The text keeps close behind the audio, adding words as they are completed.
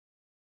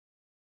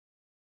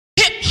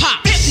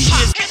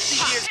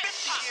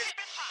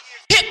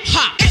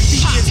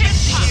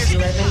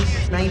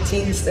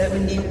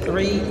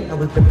1973. That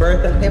was the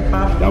birth of hip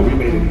hop. Now we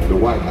made it into the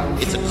White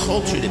House. It's a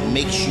culture that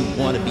makes you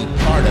want to be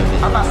part of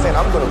it. I'm not saying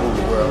I'm going to rule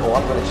the world or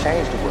I'm going to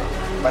change the world,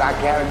 but I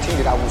guarantee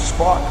that I will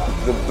spark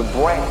the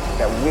brain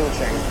that will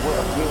change the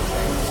world,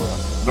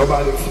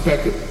 Nobody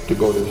expected to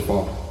go this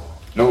far.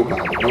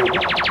 Nobody.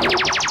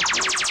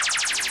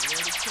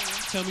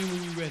 Tell me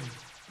when you're ready.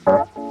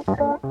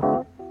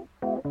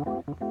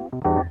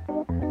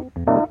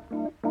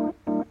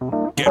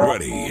 Get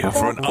ready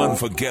for an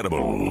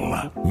unforgettable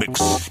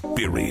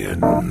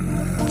mixperience.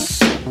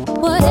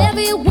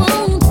 Whatever you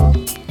want,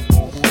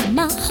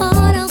 my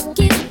heart I'll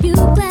give you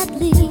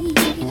gladly.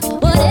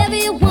 Whatever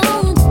you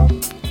want,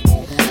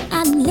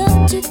 I'd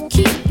love to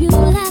keep you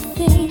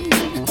laughing.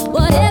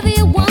 Whatever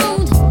you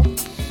want,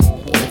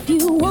 if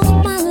you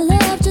want my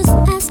love, just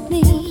ask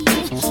me.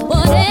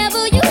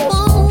 Whatever you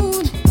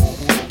want,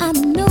 I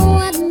know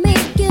I'd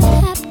make you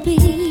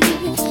happy.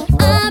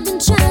 I've been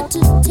trying to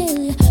tell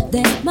you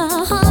that my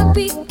heart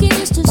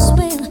begins to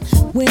swell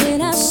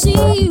when I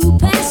see you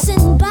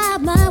passing by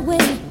my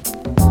way.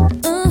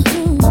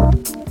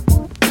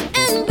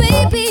 And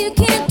baby, you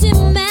can't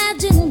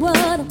imagine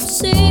what I'm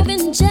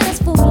saving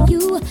just for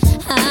you.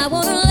 I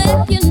wanna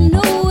let you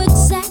know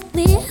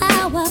exactly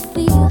how I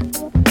feel.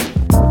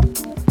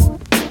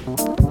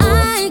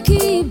 I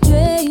keep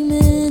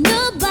dreaming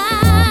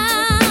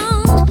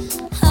about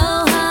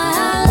how high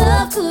our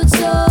love could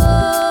soar.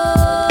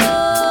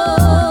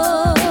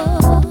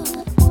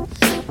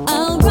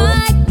 I'll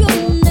write your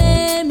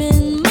name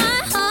in my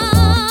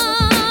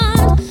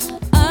heart.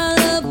 Our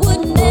love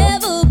would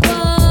never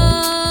part.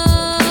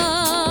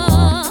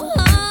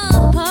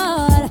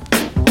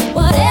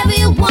 Whatever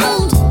you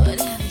want,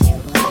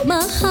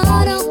 my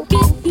heart I'll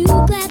give you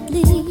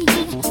gladly.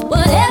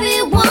 Whatever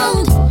you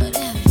want,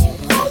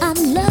 I'd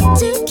love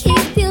to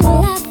keep you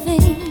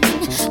laughing.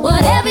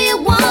 Whatever you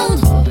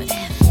want,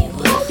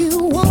 if you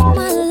want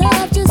my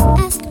love, just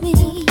ask me.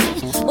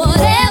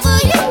 Whatever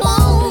you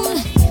want,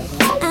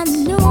 I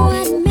know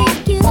I'd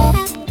make you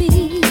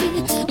happy.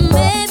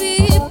 Maybe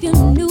if you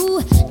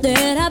knew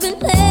that I've been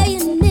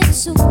playing it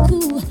so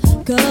cool,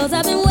 'cause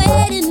I've been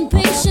waiting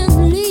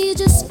patiently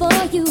just for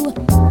you.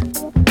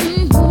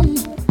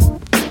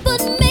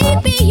 But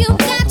maybe you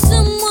got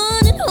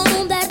someone at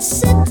home that's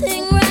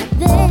sitting right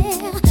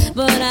there.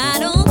 But I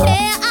don't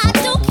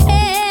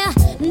care,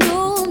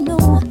 no.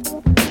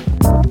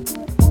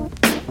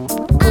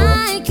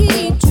 I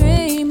keep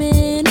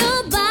dreaming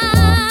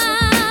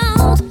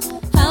about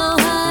how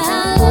high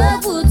our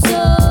love would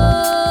soar.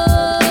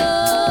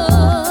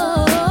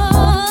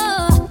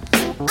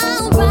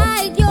 I'll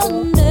write your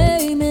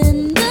name in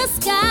the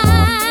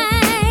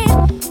sky.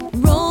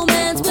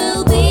 Romance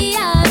will be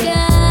our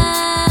guide.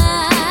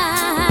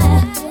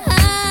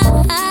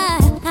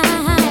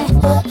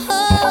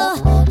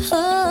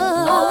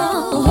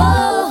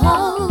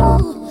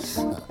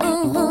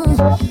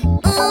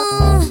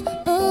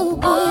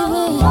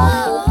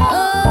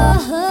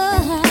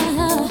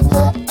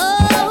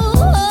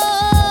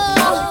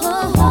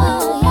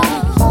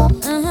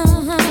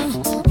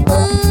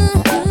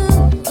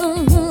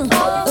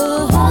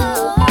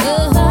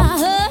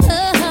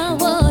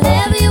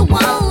 Whatever you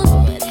want,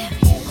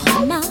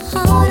 my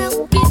heart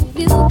I'll give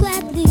you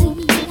gladly.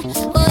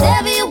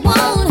 Whatever you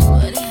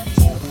want,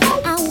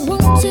 I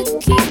want to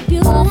keep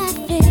you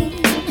laughing.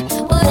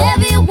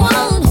 Whatever you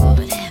want,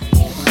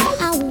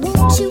 I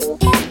want you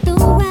in the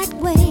right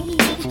way.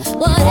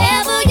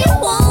 Whatever you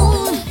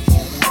want,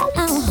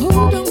 I'll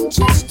hold on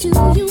just to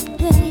you,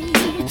 babe.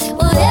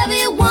 Whatever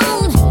you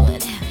want,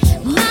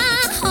 my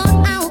heart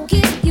I'll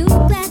give you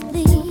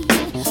gladly.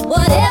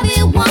 Whatever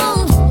you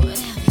want,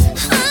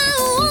 I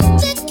want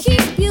to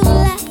keep you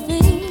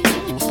laughing.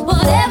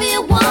 Whatever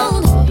you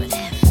want,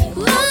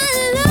 my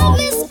love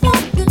is for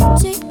the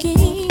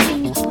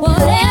taking.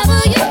 Whatever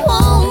you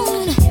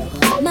want,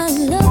 my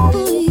love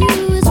for you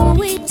is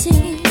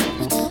waiting.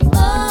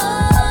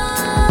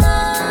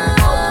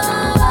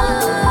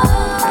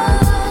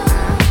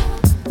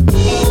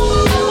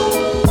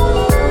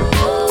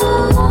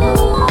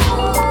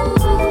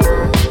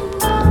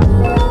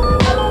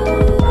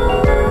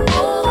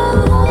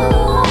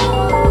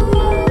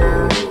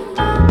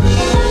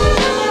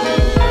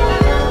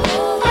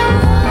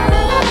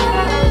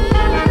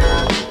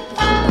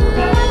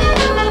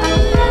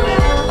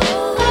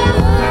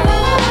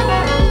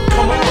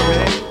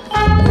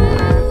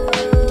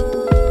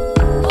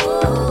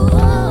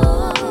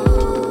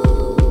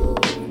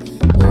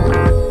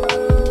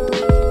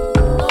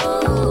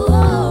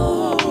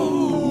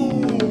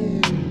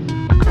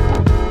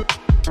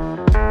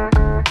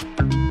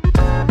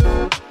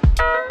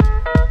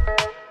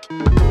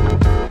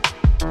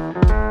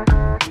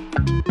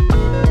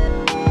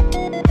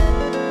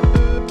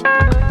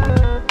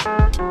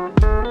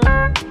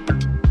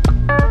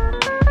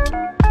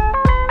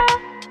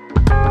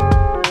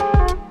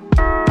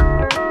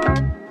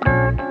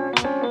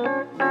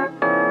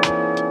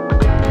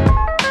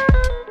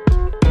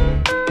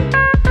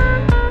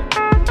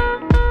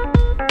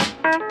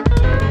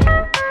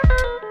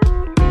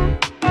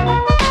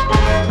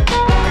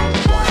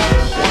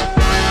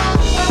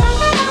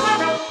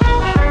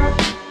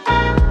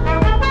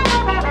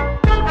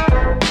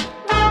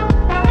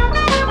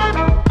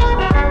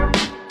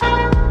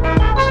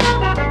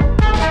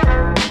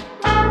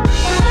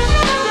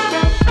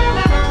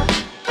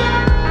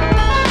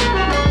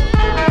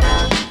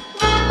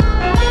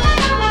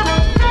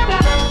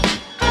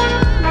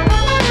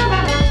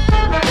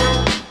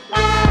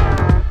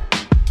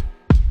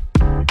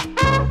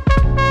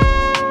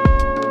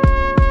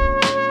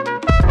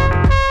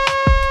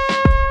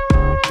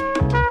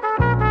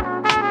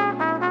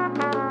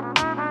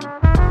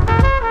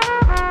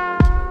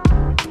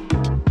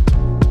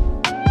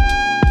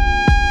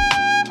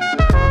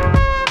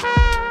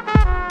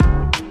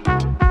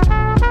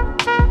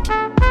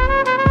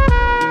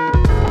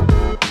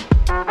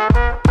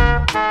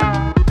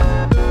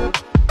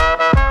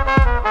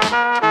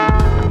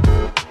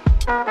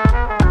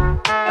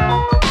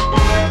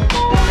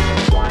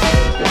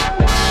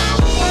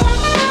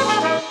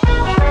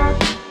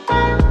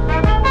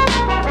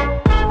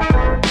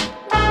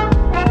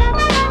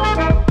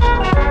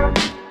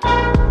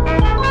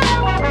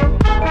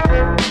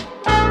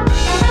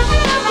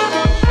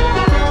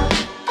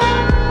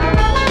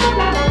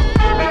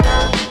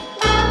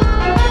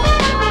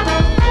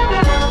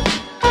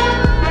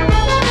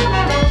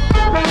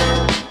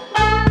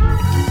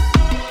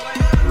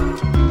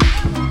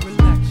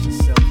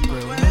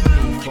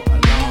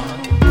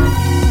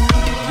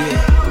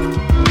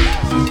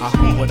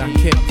 what I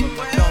kick.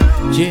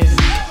 Yeah,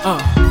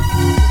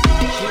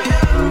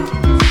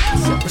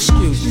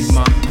 excuse me,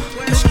 ma.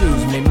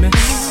 Excuse me,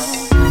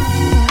 miss.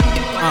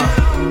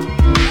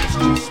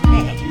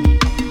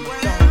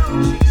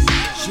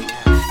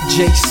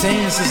 Jay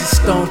Sands is a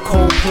stone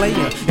cold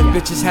player. If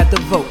bitches had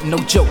to vote, no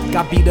joke,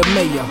 I be the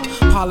mayor.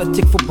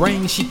 Politic for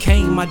brains, she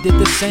came, I did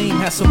the same.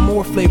 Had some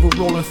more flavor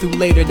rolling through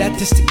later. That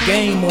just the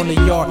game on the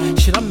yard.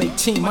 Shit, I make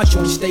team, my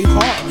joints stay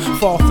hard.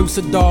 Fall through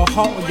Sadar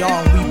Hall,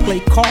 y'all, we play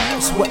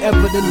cards.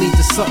 Whatever that leads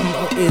to something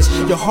or is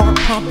your heart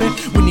pumping.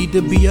 We need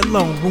to be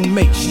alone,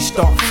 roommate, she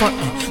start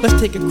fronting.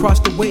 Let's take it across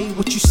the way,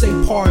 what you say,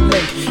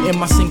 parlay. In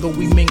my single,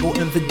 we mingle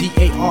in the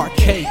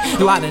D.A.R.K.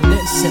 A lot of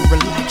innocent,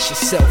 relax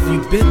yourself.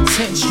 You been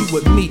tense, you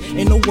with me.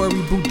 Ain't no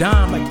worry, boo,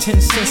 dime like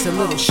 10 cents. A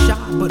little shot,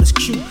 but it's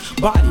cute.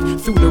 Body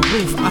through the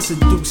roof, I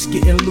seduce,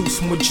 getting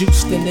loose, more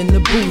juice than in the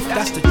booth.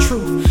 That's the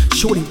truth.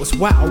 Shorty was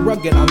wild,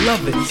 rugged, I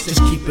love it.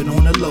 Just keep it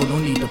on the low,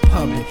 don't need to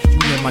pub it.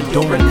 You in my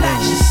door,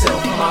 relax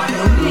yourself, ma,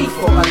 no need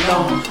for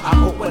alarm. I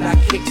hope when I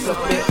kicks a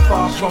bit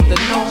far from the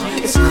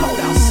norm. It's cold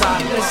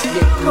outside, let's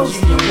get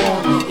cozy and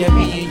warm. Yeah,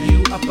 me and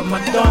you up in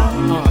my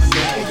dorm.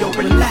 Hey, yo,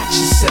 relax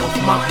yourself,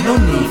 ma, no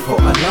need for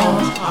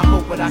alarm. I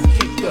hope when I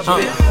kick a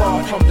bit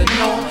far from the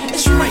norm.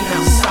 It's rain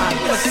outside,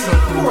 let's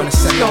for the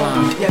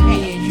storm. Yeah,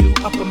 me and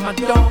you up in my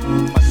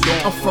dorm.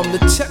 I'm from the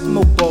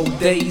Tecmo Bowl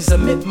days,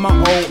 amid my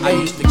old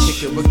age. The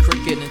kick it with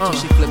cricket until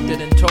she flipped it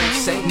and told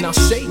Sage. Now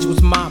Sage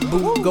was my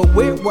boo, go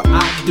where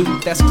I do.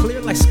 That's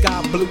clear like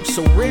sky blue,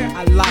 so rare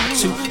I lie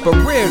to. But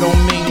rare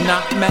don't mean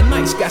not. Mad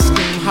nights got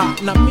steam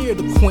hot, not mere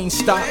the queen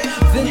stop.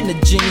 Then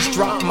the jeans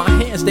drop, my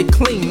hands they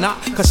clean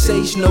not. Cause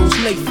Sage knows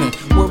Nathan.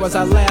 Where was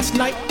I last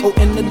night? Oh,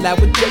 in the lab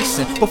with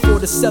Jason. Before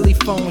the celly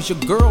phones, your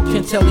girl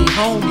can tell he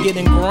home,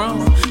 getting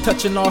grown.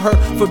 Touching all her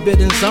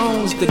forbidden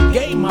zones. The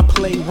game I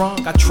play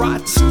wrong, I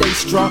tried to stay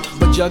strong,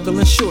 but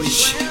juggling shorty,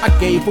 I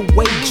gave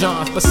away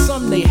Johns. But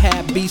some they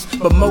had beats,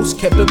 but most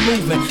kept it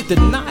moving.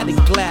 Denied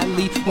it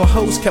gladly when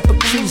hoes kept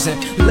accusing.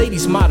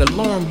 Ladies might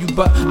alarm you,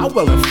 but I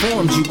well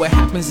informed you. What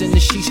happens in the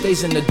she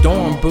stays in the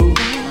dorm, boo.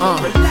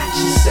 Relax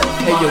yourself,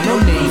 hey yo, no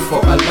need for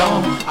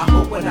alarm. I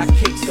hope when I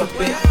kicks a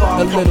bit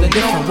far, a little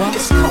different.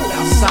 It's cold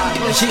outside,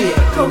 let's get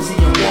cozy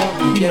and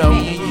warm. You know,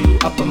 me and you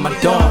up in my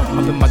dorm,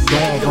 room.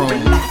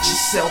 Relax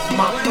yourself,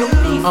 ma, no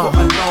need for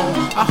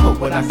alarm. I hope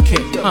when I kick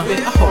a bit,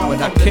 I hope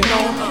when I kick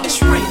on.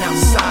 It's rain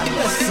outside,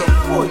 let's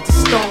avoid the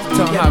storm.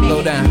 Tell how I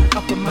go down,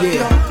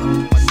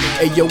 yeah.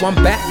 Hey yo, I'm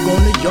back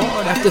on the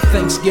yard after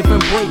Thanksgiving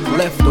break.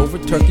 Leftover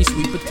turkey,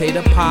 sweet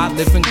potato pie,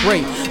 living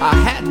great. I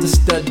had to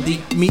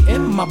study, me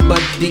and my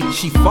buddy.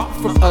 She fought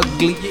from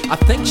ugly, I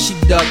think she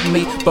dug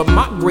me. But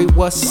my grade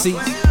was C,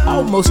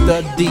 almost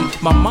a D.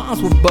 My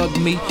moms would bug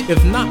me,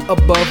 if not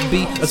above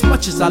B. As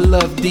much as I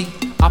love D,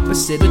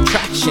 opposite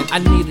attraction. I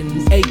need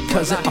an A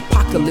cousin,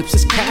 apocalypse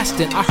is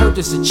casting. I heard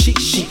there's a cheat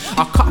sheet,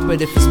 I'll cop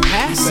it if it's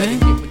passing.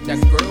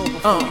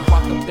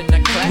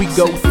 We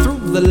go through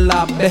the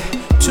lobby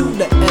to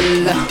the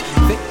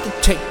elevator,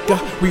 take her,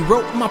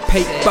 rewrote my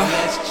paper.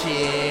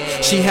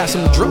 She had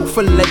some drill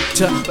for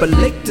later, but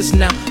later's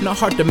now not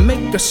hard to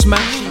make her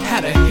smile. She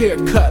had a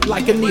haircut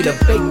like Anita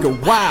Baker.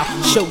 Wow,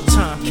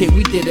 Showtime kid,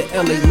 we did it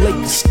LA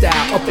Lakers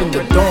style up in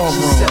the dorm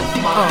room.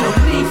 No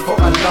need for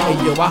alarm.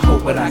 Hey yo, I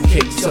hope what I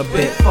kick's a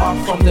bit far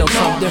from the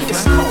something different.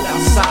 It's cold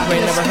outside,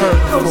 ain't never heard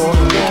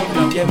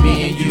before. Yeah,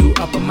 me and you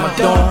up in my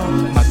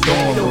dorm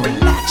room.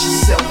 Relax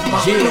yourself,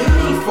 ma. Yeah.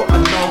 No need for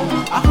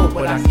alarm. I hope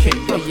what I kick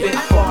a bit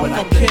far from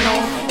the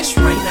norm. It's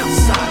rain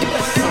outside,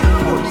 let's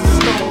avoid the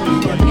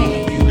storm. Yeah, me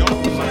and you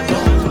up in my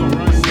dorm.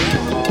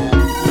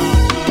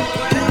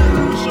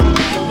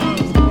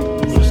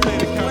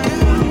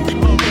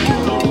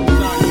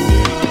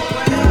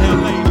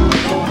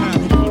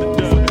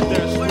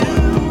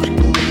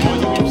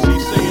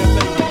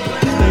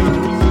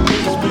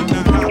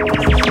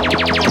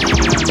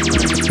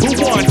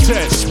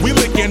 We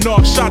licking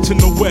off shots in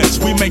the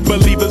west. We make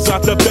believers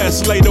out the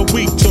best. Lay the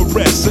weak to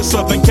rest. In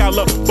Southern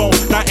California,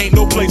 now ain't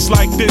no place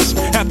like this.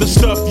 Have the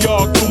stuff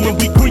y'all doing,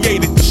 we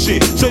created the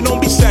shit. So don't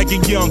be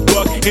sagging, young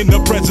buck, in the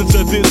presence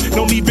of this.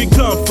 Don't even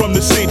come from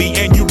the city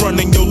and you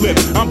running your lip.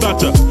 I'm about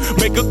to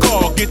make a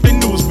call, get the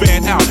news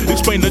van out.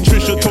 Explain to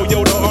Trisha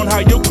Toyota on how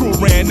your crew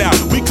ran out.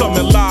 We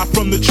coming live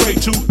from the Trey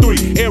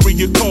 2-3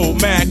 area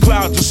code. Mad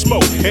clouds of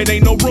smoke, it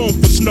ain't no room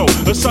for snow.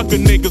 A sucker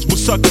niggas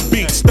with sucker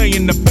beats. Stay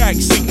in the back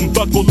seat and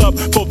buckle up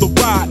for the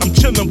ride. I'm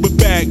chillin' with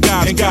bad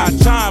guys, ain't got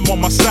time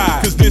on my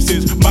side. Cause this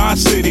is my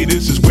city,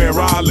 this is where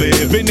I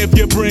live. And if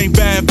you bring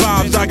bad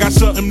vibes, I got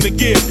something to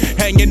give.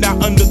 Hanging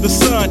out under the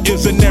sun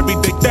is an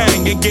everyday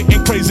thing. And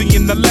getting crazy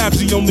in the lab's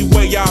the only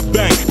way I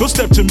bang. Don't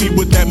step to me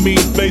with that mean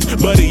face,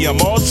 buddy,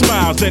 I'm all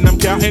smiles. And I'm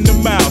counting the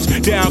miles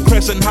down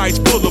Crescent Heights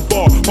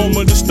Boulevard, home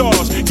of the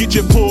stars. Get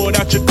you pulled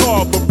out your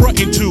car for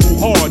frontin' too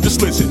hard.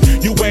 Just listen,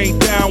 you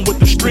ain't down with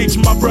the streets,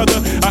 my brother.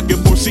 I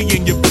can foresee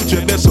in your future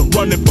there's some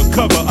running for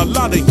cover. A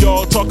lot of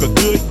y'all talk a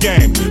good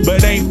game,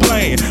 but ain't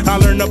playing. I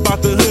learned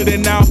about the hood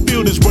and now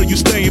field is where you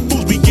stayin'.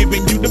 Fools be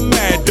giving you the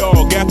mad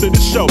dog after the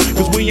show,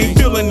 cause we ain't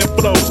feeling the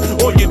flows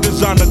or your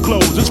designer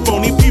clothes. It's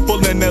phony people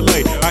in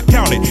LA, I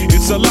count it,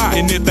 it's a lot.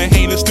 And if they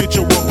ain't a stitch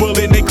or a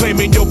bullet, they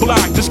claiming your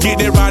block. Just get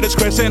it right, it's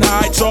Crescent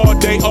Heights all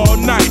day, all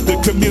night. The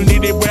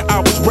community where I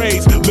was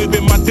raised,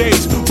 living my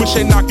days.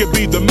 Wishing I could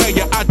be the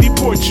mayor, I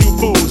deport you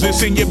fools and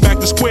send you back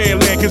to square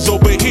land, cause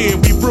over here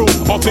we rule.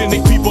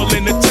 Authentic people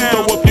in the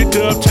town, throw up your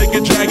dub, take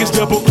a drag, it's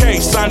Double K,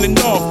 signing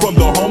off from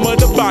the home of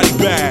the body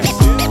bag.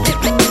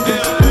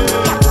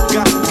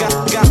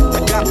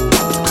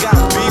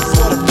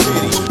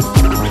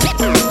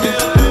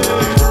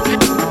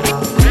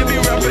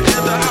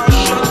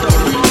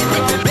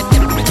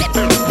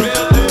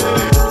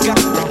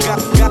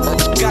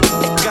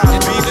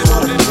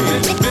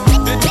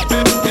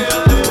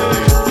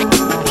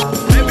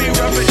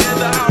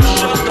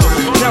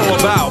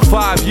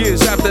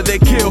 They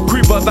kill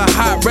creeper, the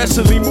hot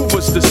wrestling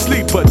movers to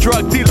sleeper.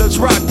 Drug dealers,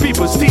 rock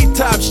peepers,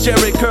 T-tops,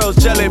 cherry curls,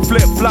 jelly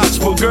flip-flops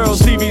for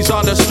girls, TVs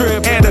on the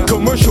strip, and a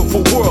commercial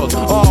for world.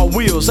 All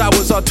wheels, I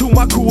was on to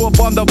my crew up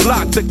on the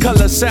block. The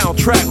color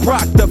soundtrack,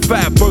 rock the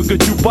fat burger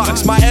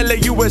jukebox. My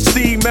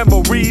LAUSD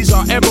memories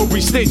are every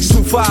sticks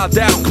who file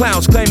down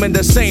clowns claiming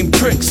the same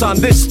tricks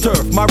on this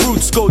turf. My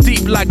roots go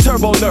deep like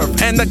Turbo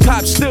Nerf, and the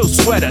cops still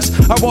sweat us.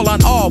 I roll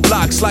on all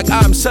blocks like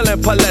I'm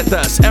selling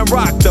paletas and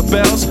rock the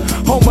bells.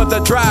 Home of the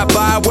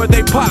drive-by where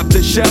they pop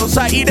the shells.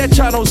 I eat at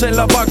Chano's in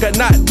La Barca,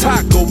 not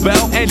Taco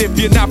Bell. And if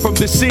you're not from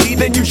the city,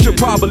 then you should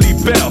probably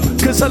bail.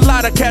 Cause a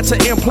lot of cats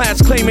are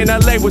implants claiming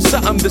LA was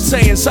something to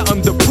say and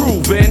something to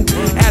prove in.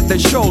 At the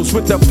shows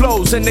with the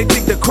flows and they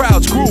think the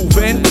crowd's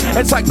grooving.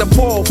 It's like the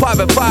 405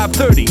 at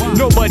 5:30,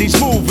 nobody's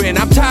moving.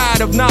 I'm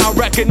tired of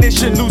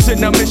non-recognition, losing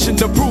the mission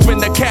to proving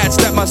the cats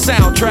that my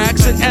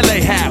soundtracks in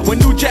LA hat. When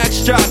New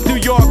Jacks drop New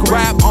York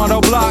rap on a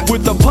block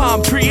with a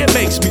palm tree, it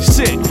makes me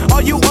sick.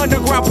 All you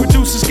underground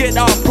producers get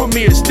off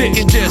premiere stick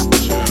and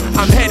just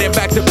I'm headed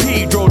back to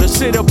Pedro to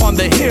sit up on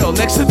the hill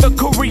next to the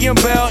Korean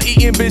Bell,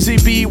 eating Busy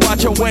Bee,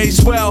 watching waves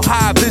swell,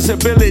 high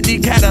visibility,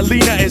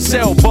 Catalina and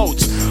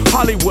sailboats.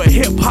 Hollywood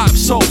hip-hop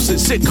soaps and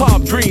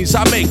sitcom dreams.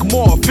 I make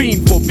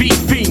morphine for beat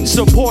fiends.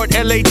 Support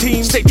LA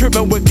teams, stay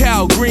trippin' with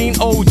Cal Green,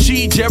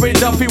 OG, Jerry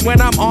Duffy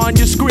when I'm on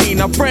your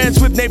screen. I'm friends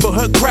with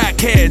neighborhood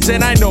crackheads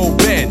and I know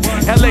Ben.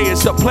 LA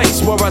is the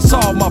place where I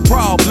solve my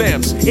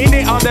problems. In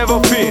it I'll never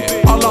fear,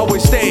 I'll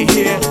always stay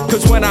here.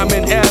 Cause when I'm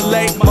in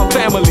LA, my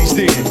family's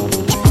there.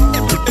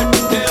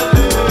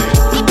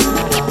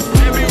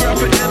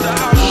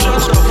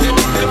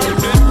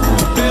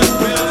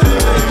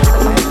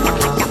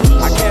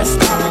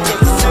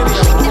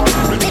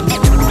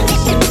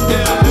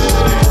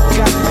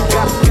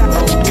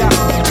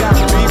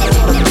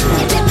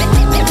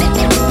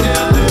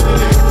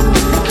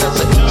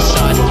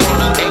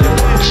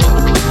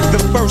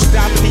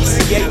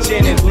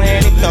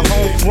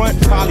 Front,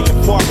 Polly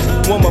Park,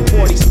 one my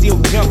 40 still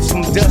jumps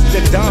from dust to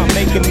dawn,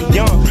 making me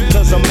young,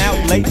 cause I'm out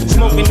late,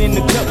 smoking in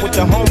the cup with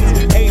the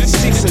homies,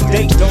 86 a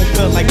date, don't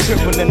feel like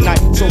tripping tonight,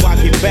 so I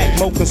get back,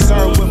 more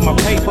concerned with my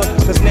paper,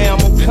 cause now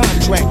I'm on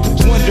contract,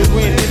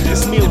 wondering if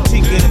this meal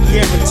ticket a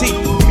guarantee,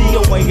 me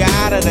away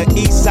out of the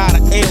east side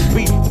of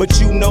LB, but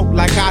you know,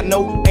 like I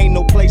know, ain't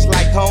no place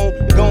like home,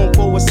 gone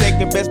for a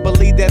second, best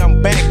believe that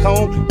I'm back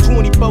home,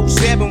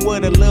 24/7 where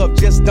the love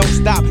just don't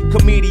stop,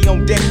 committee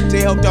on deck to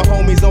help the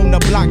homies on the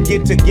block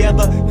get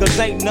together, cause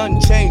ain't nothing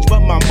changed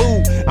but my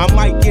mood. I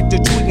might get to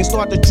tweak and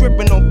start to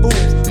tripping on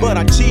fools, but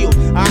I chill.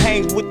 I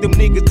hang with them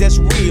niggas that's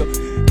real.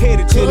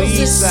 Headed to the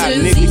east side,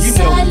 nigga, you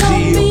know the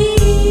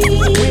deal.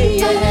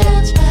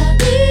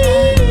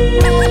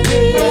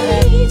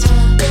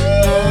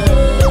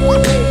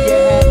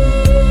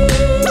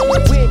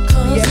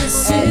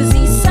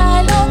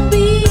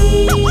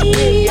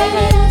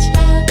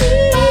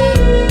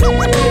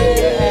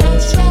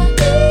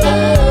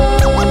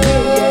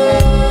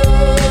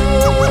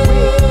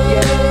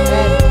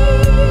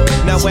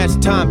 As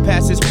time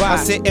passes by, I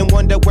sit and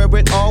wonder where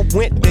it all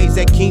went. Days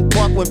at King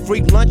Park when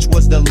free lunch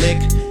was the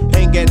lick.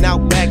 Hanging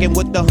out, bagging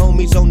with the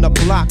homies on the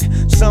block.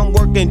 Some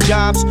working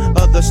jobs,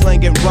 others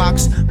slinging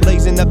rocks.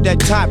 Blazing up that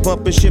top,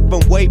 bumping,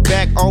 shipping way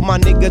back. All my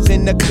niggas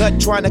in the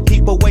cut, trying to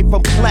keep away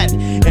from flat.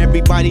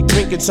 Everybody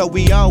drinking, so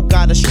we all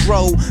gotta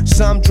stroll.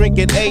 Some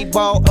drinking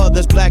 8-ball,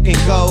 others black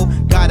and gold.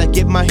 Gotta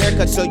get my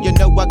haircut, so you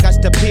know I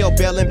got to peel.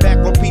 Bailing back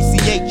on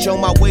PCH, on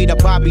my way to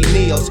Bobby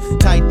Neal's.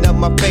 Tighten up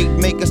my fate,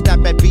 make a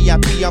stop at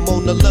VIP. I'm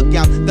on the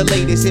lookout, the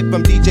latest hit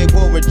from DJ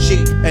Warren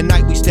G. At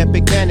night we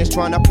stepping cannons,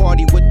 trying to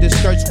party with the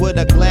skirts with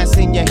a glass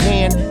in your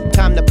hand.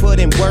 Time to put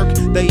in work,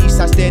 the east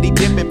side steady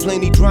dipping,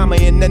 plenty drama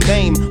in the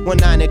name.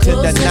 19 to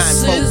the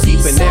 9, folk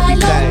keeping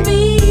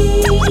everything.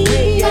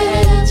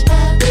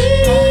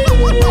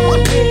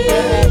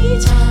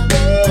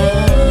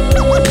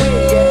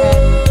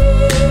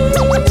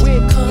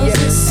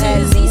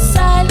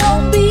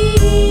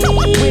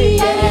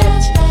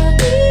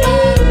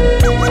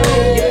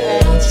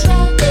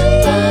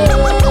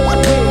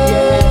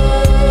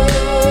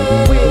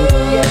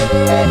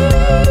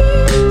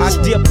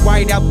 Dip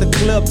right out the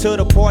club to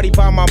the party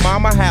by my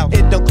mama house.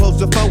 It don't close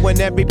the phone when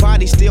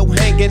everybody still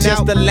hanging out.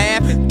 Just a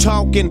laughing,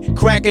 talking,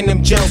 cracking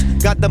them jokes.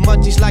 Got the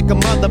munchies like a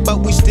mother, but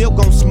we still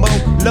gon'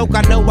 smoke. Look,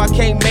 I know I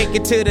can't make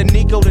it to the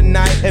Nico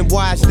tonight. And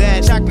why's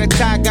that? Chocolate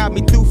tie got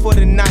me through for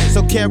the night.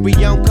 So carry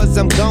on, cause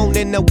I'm gone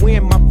in the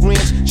wind, my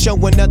friends.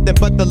 Showing nothing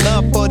but the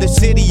love for the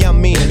city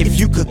I'm in. If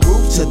you could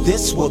groove to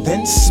this, well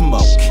then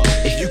smoke.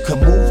 If you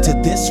could move to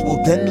this,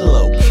 well then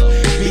loke.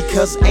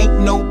 Because ain't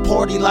no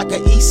party like a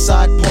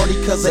Eastside party,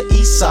 cause a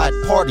Eastside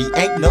party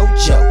ain't no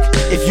joke.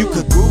 If you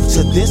could groove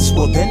to this,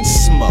 well then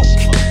smoke.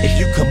 If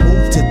you could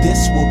move to this,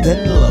 well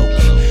then loke.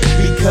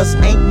 Because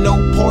ain't no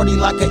party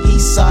like a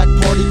Eastside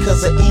party,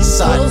 cause a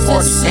Eastside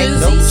party ain't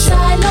no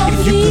joke.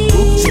 If you could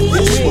groove to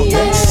this, well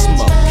then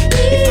smoke.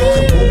 If you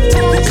could move to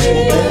this,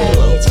 well then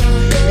loke.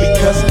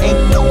 Because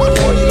ain't no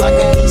party like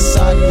a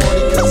Eastside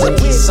party, cause a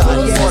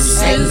Eastside party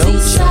ain't no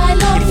joke.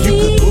 If you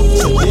could groove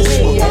to this,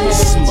 well then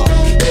smoke.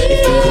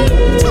 If you could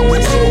move to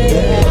this, well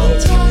then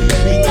loke.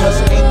 Because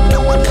ain't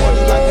no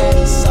party like a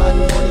Eastside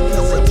party,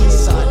 cause a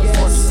Eastside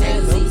party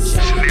ain't no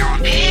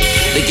joke.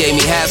 They gave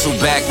me hassle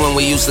back when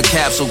we used to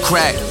capsule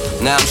crack.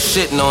 Now I'm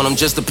shitting on them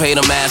just to pay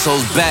them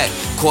assholes back.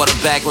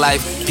 Quarterback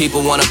life,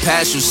 people wanna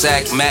pass you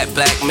sack. Matte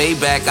Black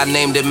Maybach, I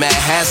named it Matt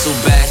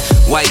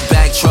Hasselback. White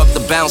back truck, the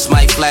bounce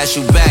might flash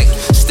you back.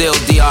 Still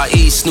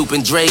D.R.E, Snoop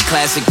and Dre,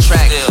 classic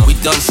track. We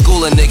done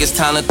schooling niggas,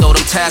 time to throw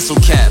them tassel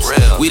caps.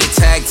 We the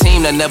tag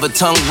team that never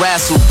tongue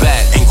wrestle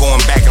back. Ain't going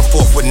back and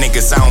forth with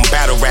niggas, I don't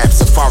battle rap.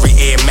 Safari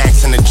Air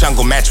Max in the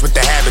jungle, match with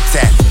the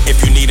habitat.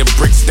 If you need a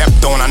brick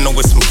stepped on, I know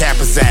where some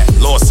cappers at.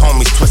 Lost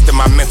homies, twisted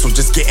my mental,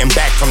 just getting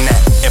back from that.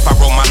 If I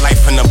wrote my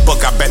life in a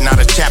book, I bet not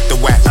a chapter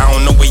whack. I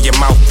don't know where your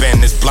mouth been,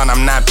 this blunt,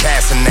 I'm not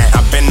passing that.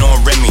 I've been on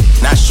Remy,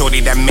 not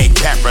shorty that make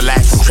Pat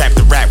relax. Trap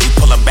the rap, we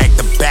pull her back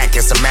to back,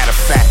 as a matter of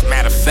fact.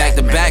 Back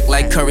to back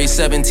like Curry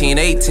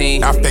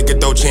 17-18. I figured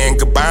Dolce and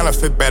Gabbana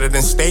fit better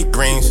than steak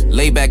greens.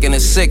 Lay back in the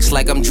 6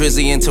 like I'm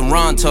Drizzy in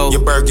Toronto.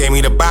 Your bird gave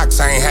me the box,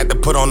 I ain't had to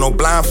put on no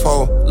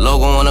blindfold.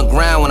 Logo on the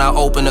ground when I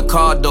open the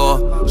car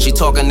door. She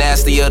talking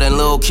nastier than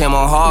Lil' Kim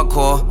on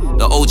hardcore.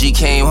 The OG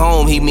came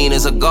home, he mean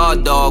as a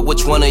guard dog.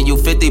 Which one of you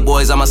 50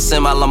 boys I'ma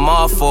send my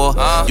Lamar for?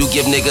 You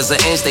give niggas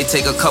an inch, they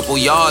take a couple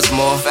yards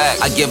more.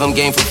 I give them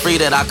game for free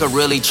that I could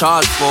really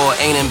charge for.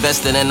 Ain't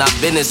investing in our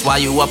business while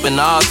you up in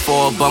ours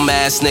for. Bum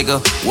ass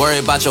nigga, worry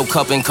about your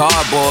cup and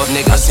cardboard,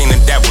 nigga. I seen the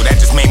devil, that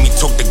just made me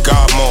talk to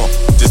God more.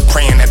 Just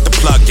praying at the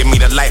plug, give me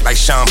the light like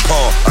Sean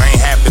Paul. I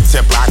ain't half the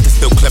tipper, I can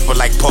still clip her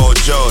like Paul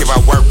George. Give I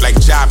work like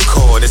Job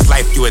Corps, this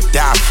life you would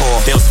die for.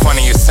 Feels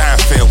funny as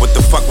Seinfeld, what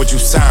the fuck would you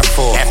sign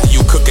for? After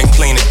you cook and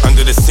clean it,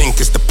 under the sink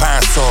it's the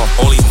pine saw.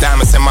 All these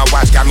diamonds in my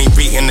watch got me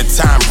reading the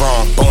time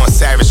wrong. Born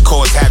savage,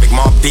 cause havoc,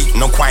 mob deep,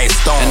 no quiet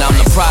storm. And I'm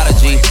the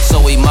prodigy, so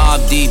we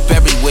mob deep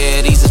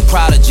everywhere. These is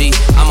prodigy,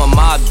 I'm a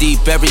mob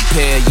deep every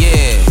pair,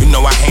 yeah. You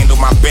know I handle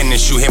my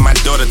business, you hear my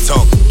daughter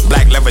talk.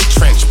 Black leather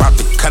trench, about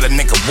to cut a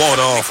nigga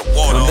water off.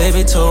 My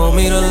baby told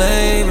me to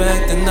lay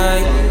back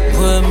tonight,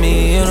 put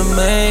me in a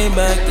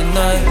Maybach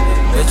tonight.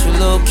 Bet you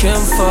Lil' Kim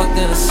fucked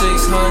in a 600,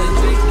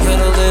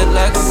 handle it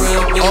like a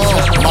real bitch.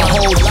 My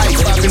whole life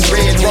I've been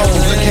red wrong,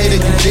 look hated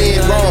you dead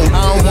wrong.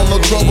 I don't want no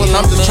trouble,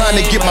 I'm just trying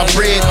to get my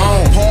bread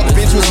on. Park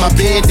bench was my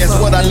bed, that's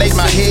what I lay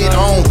my head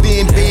on.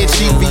 Thin bed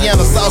sheet,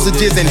 Vienna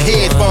sausages and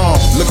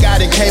headphones. Look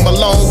out, it came a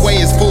long way,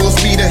 it's full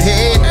speed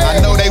ahead. I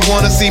know they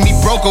wanna see me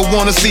broke or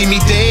wanna see me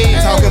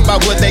dead. Talking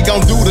about what they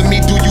gon' do to me,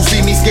 do you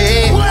see me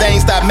scared?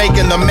 Things stop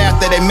making them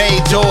after they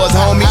made yours,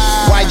 homie.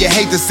 Why you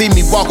hate to see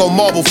me walk on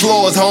marble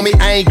floors, homie?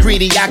 I ain't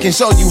greedy, I can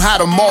show you how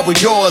to marble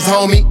yours,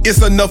 homie.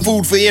 It's enough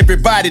food for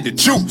everybody to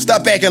chew.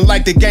 Stop acting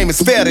like the game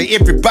is fair to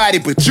everybody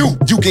but you.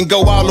 You can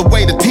go all the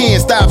way to 10,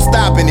 stop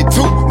stopping it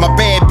too. My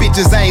bad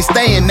bitches ain't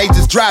staying, they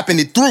just dropping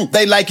it through.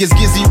 They like it's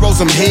get zero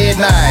some head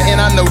nine, and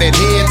I know that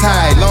head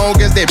tight.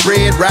 Long as that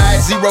bread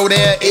ride, zero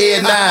there,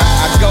 head nine.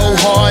 I go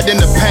hard in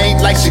the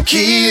paint like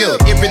Shaquille.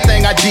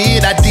 Everything I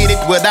did it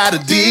without a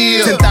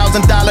deal.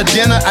 $10,000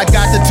 dinner, I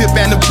got the tip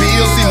and the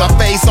bill. See my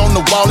face on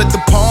the wall at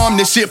the Palm,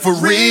 this shit for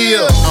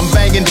real. I'm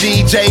banging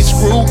DJ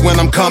Screw when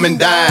I'm coming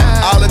down.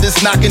 All of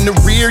this knocking the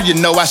rear, you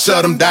know I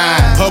shut them down.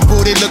 Her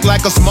booty look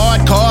like a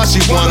smart car, she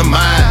one of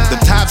mine. The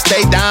top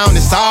stay down,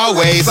 it's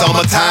always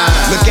summertime.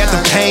 Look at the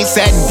paint,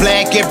 satin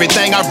black,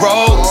 everything I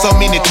roll. So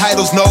many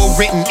titles, no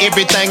written,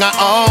 everything I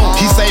own.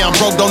 He say I'm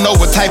broke, don't know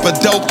what type of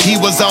dope he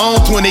was on.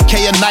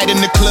 20K a night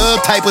in the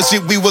club, type of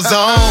shit we was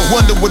on.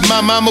 Wonder what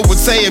my mama would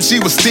say if she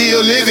was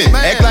still living.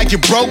 Act like you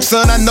broke,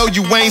 son, I know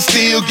you ain't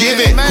still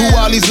giving. Who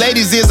all these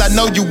ladies is, I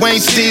know you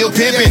ain't still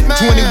pimping.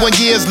 21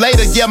 years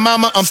later, yeah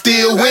mama, I'm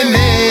still winning.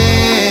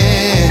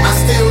 I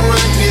still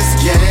run this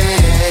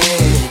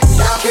game.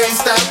 Y'all can't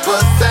stop a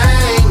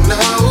thing,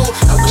 no.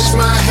 I wish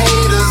my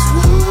haters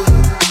would,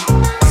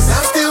 cause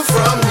I'm still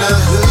from the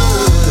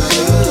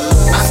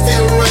hood. I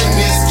still run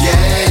this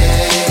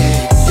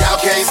game. Y'all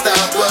can't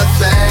stop a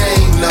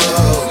thing, no.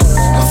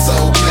 I'm so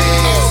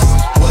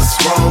blessed. What's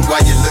wrong? Why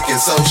you looking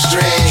so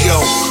strange? Yo.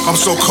 I'm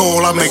so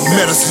cold, I make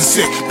medicine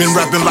sick. Been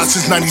rapping lots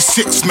since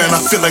 96, man, I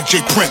feel like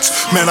Jay Prince.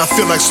 Man, I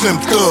feel like Slim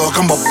Thug,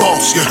 I'm a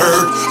boss, you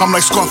heard? I'm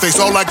like Scarface,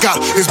 all I got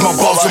is my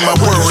balls and my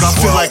word. I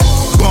feel like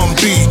Bum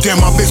B,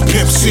 damn, I miss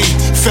Pimp C.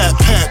 Fat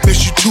Pat,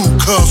 miss you too,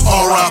 cuz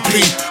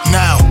R.I.P.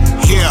 Now,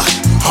 yeah,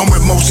 I'm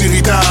with Mo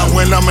City Don.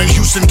 When I'm in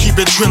Houston, keep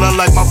it triller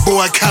like my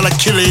boy Cali.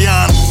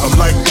 I'm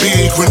like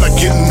Big when I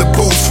get in the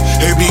booth.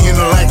 They be in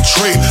like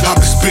Trey, I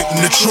be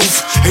spitting the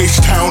truth.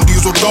 H-Town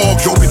Diesel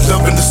Dog, yo be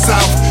loving the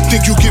South.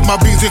 Think you get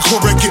my beans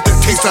incorrect, get that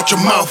taste out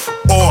your mouth.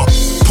 Or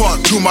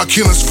part 2, my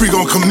killing spree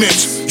gon'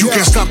 commence. You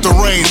can't stop the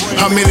rain,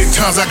 how many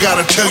times I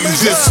gotta tell you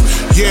this?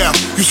 Yeah,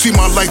 you see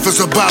my life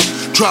is about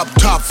drop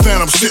top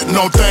phantom sitting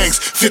on things,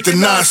 59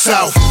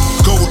 South.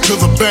 Go to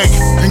the bank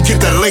and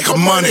get that lake of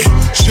money.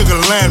 Sugar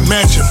Land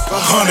Mansion,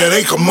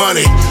 100-acre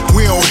money.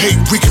 We don't hate,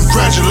 we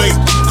congratulate.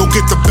 Go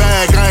get the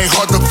bag, I ain't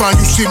hard to find.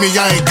 You see me,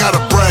 I ain't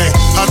gotta brag.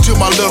 I tell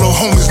my little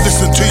homies,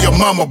 listen to your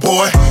mama,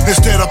 boy.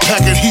 Instead of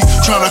packing heat,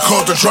 trying to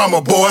cause the drama,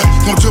 boy.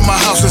 Come to my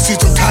house and see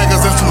some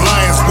tigers and some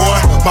lions, boy.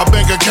 My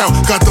bank account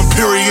got them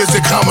periods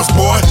and commas,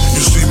 boy.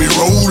 You see me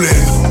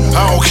rolling,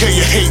 I don't care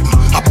you hating.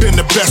 I've been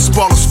the best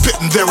baller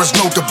spitting, there is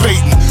no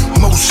debating.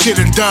 Most shit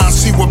and Don,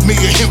 see what me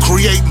and him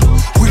creating.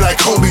 We like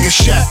Kobe and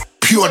Shaq,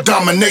 pure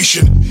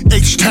domination.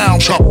 H-Town,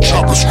 chop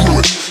and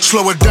screw it.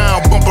 Slow it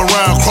down, bump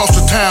around, cross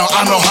the town.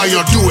 I know how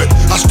y'all do it.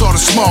 I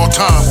started small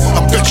time,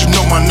 I bet you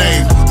know my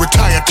name.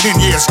 Retired 10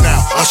 years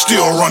now, I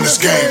still run this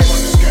game.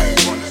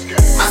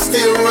 I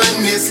still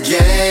run this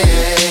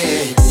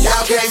game.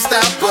 Y'all can't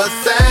stop a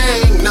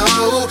thing, no.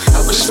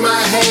 I wish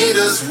my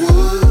haters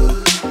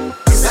would,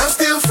 cause I'm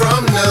still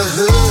from the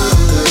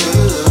hood.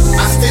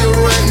 I still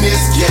run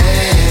this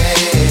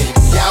game.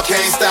 Y'all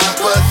can't stop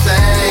a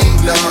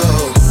thing, no.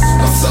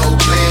 I'm so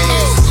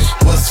pleased.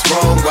 What's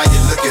wrong? Why you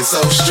looking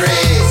so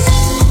stressed?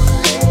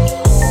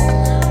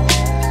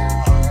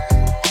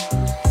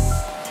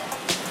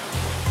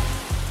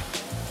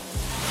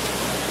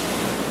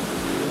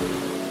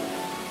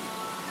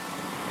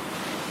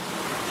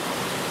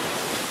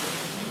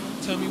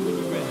 Tell me when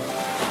you're ready.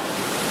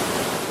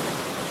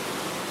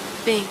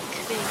 Big,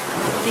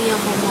 the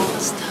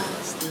monster.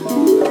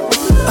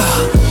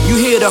 You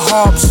hear the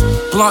harps,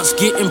 blunts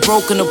getting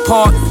broken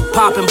apart,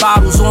 popping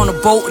bottles on a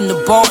boat in the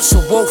bar, so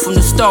woke from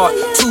the start.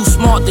 Too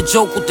smart to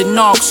joke with the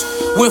knocks.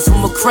 Went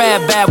from a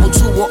crab babble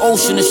to an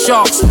ocean of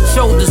sharks.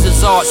 Shoulders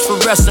is arched,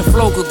 fluorescent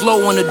flow could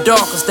glow in the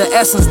dark. It's the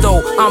essence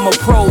though, I'm a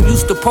pro,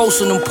 used to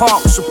posting in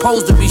parks.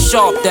 Supposed to be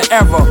sharp, the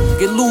error.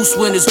 Get loose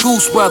when it's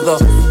goose weather.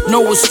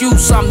 No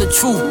excuse, I'm the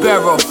truth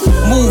bearer.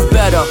 Move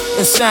better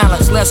in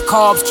silence, less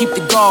carbs, keep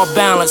the guard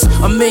balanced.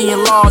 A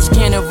million laws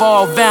can't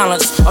involve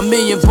balance. A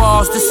million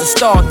bars, this is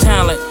star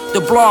talent. The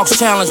blogs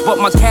challenge, but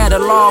my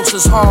catalog's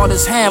as hard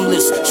as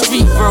Hamlet's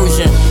street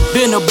version.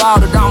 Been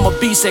about it, I'm a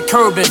beast at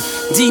curbing.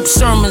 Deep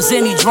sermons,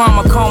 any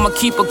drama, karma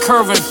keep a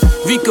curving.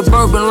 Vika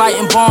bourbon,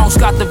 lighting bombs,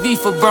 got the V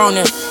for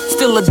burning.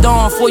 Still a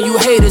dawn for you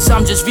haters,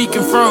 I'm just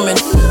reconfirming.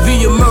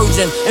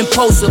 Re-emerging,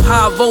 impulsive,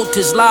 high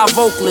voltage, live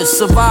vocalist.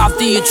 Survive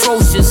the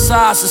atrocious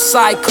size of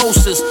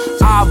psychosis.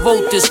 I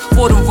vote this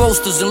for them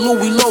roasters and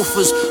Louis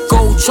loafers.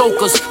 Gold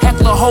chokers,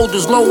 heckler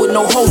holders, low with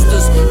no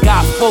holsters.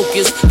 Got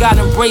focus, got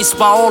embraced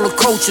by all the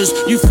coaches.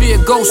 You fear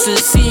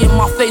ghosts, seeing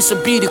my face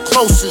will be the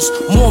closest.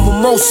 More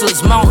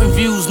mimosas, mountain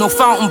views, no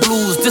fountain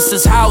blues. This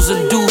is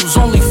housing dues,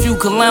 only few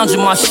can lounge in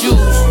my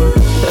shoes.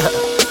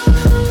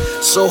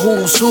 So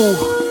who's who?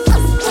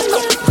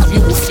 If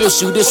you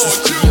official, this is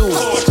for you.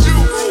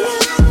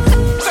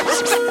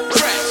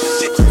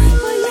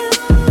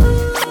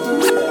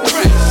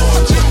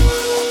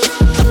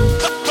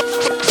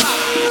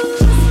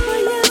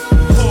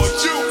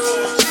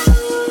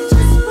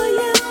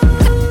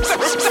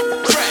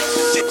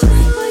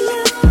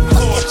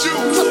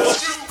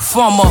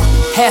 From a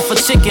half a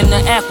chicken to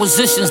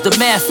acquisitions, the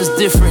math is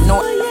different.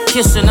 No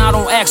kissing, I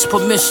don't ask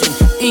permission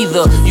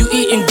either. You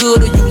eating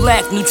good or you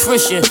lack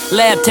nutrition.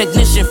 Lab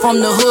technician from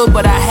the hood,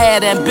 but I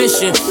had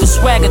ambition. The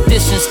swag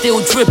edition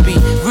still drippy,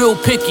 real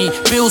picky.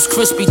 Bills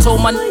crispy,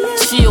 told my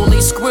chill, they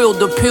squirreled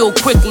the pill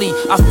quickly.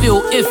 I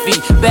feel iffy,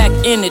 back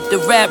in it. The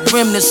rap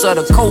remnants of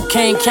the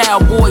cocaine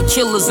cowboy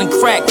killers and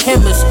crack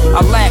chemists.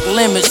 I lack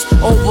limits,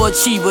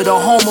 overachiever, the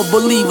home of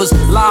believers.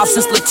 Live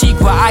since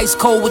Latifah, ice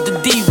cold with the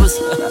divas.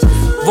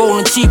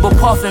 Rolling Chiba,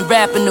 puffin',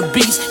 rapping the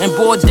beats. And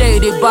boy, day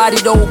they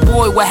bodied old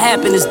boy, what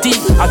happened is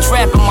deep. I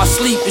trap in my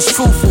sleep, it's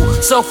truthful.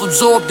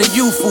 Self-absorbed and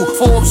youthful.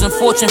 Forbes and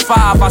Fortune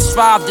 5, I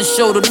strive to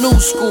show the new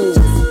school.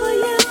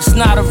 It's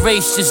not a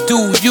race, just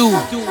do you.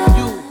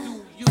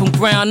 From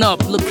ground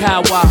up, look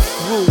how I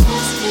grew.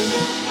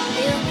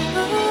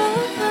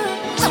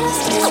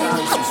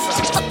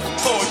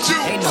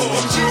 Ain't no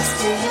one.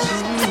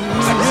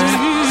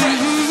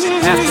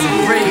 After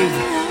the grave,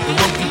 the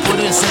work you put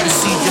in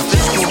supersedes your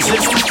physical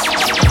existence.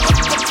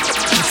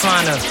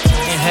 Trying to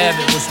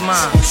inhabit what's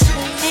mine.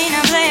 Ain't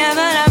a player,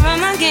 but I run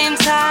my game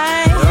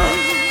tight.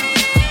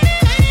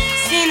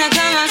 Seen a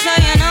come, I'll show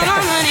you know my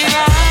money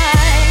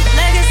right.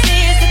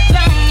 Legacy is the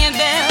throne you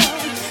build,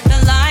 the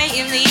light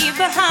you leave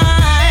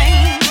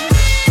behind.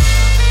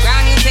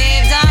 Ground you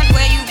paved on,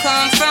 where you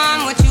come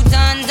from, what you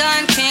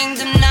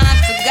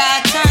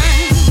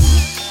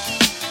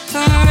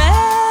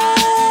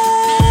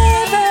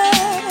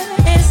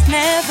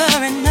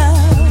never enough.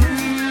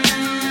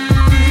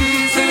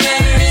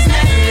 Forever is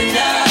never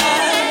enough.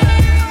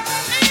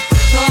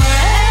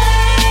 Forever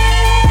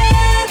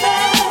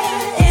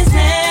is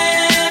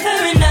never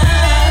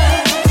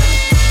enough.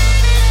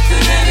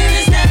 Forever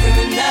is never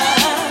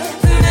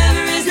enough.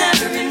 Forever is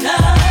never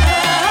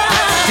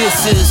enough.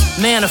 This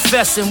is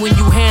manifesting when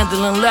you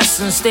handling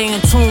lessons. Stay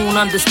in tune,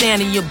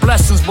 understanding your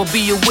blessings, but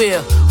be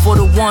aware for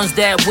the ones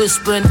that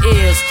whisper in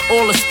ears.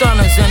 All the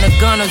stunners and the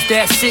gunners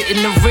that sit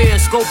in the rear,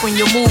 scoping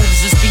your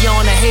moves. It's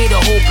beyond a hater,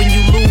 hoping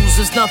you lose.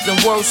 There's nothing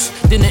worse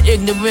than an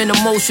ignorant,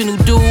 emotional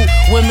dude.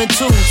 Women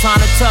too, trying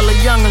to tell a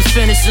young'uns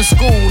finishing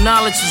school.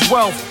 Knowledge is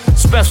wealth,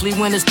 especially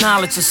when it's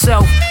knowledge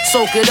itself.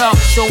 Soak it up,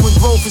 showing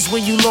growth is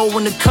when you low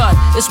in the cut.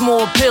 It's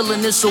more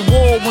appealing, it's a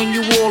war when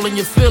you all in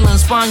your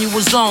feelings. Find you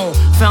a zone,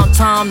 found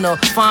time to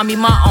find me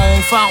my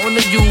own. Fountain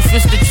of youth,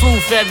 it's the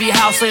truth. Every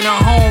house ain't a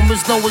home,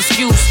 it's no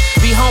excuse.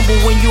 Be humble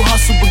when you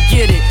hustle, but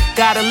get it.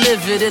 Gotta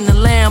live it in the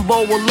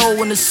Lambo or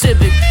low in the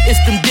Civic. It's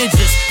them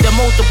digits that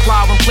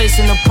multiply when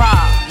placing the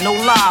pride. No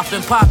lie,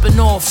 been popping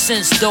off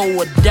since do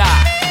or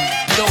die.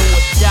 Do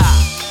or die.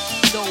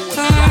 Do or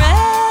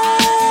die.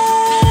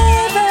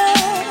 Forever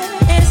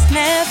is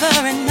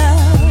never enough.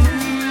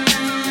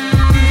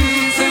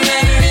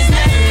 Forever is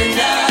never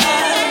enough.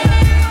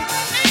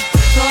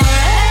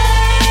 Forever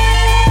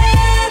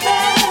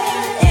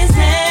is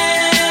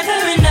never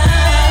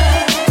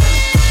enough.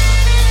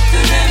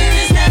 Forever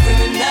is never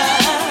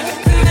enough.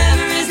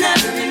 Forever is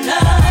never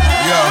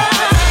enough. Yo.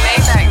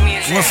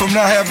 Went from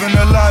not having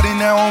a lot and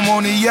now I'm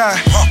on a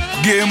yacht.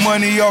 Getting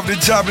money off the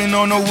top and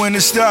don't know when to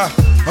stop.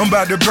 I'm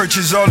about to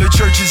purchase all the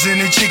churches and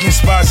the chicken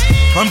spots.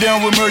 I'm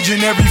down with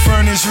merging every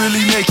furnace,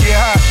 really make it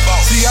hot.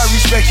 See, I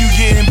respect you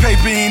getting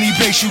paper any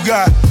pace you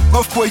got.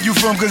 Of where you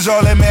from, cause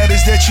all that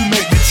matters that you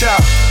make the top.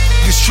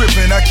 It's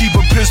tripping, I keep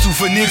a pistol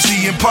for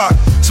Nipsey and Pac.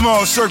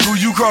 Small circle,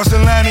 you cross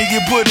the line and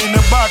get put in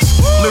the box.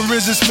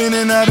 Larissa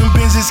spinning out them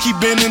Benzes, keep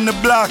bending the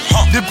block.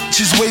 The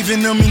bitches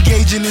waving them,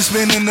 engaging and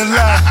spinning the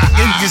lot.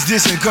 Niggas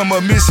dissing, come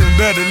up missing,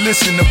 better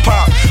listen to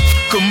Pop.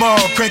 Come on,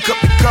 crank up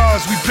the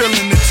cars, we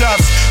peeling the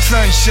tops.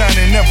 Sun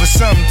shining, never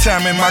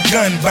sometime, and my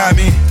gun by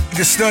me.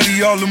 Niggas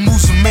study all the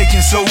moves I'm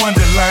making, so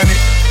underline it.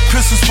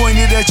 Pistols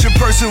pointed at your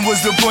person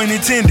was the point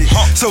intended.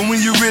 So when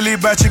you really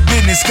about your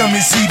business, come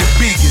and see the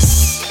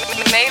biggest.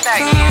 Forever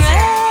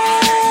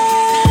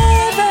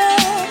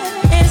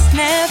is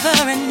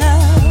never enough.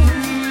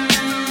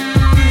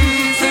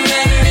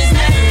 Forever is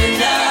never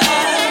enough.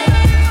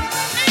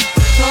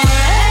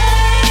 Forever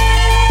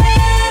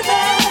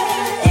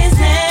is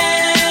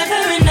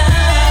never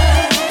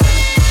enough.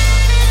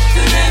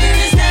 Forever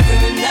is never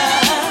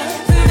enough.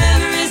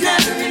 Forever is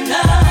never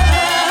enough.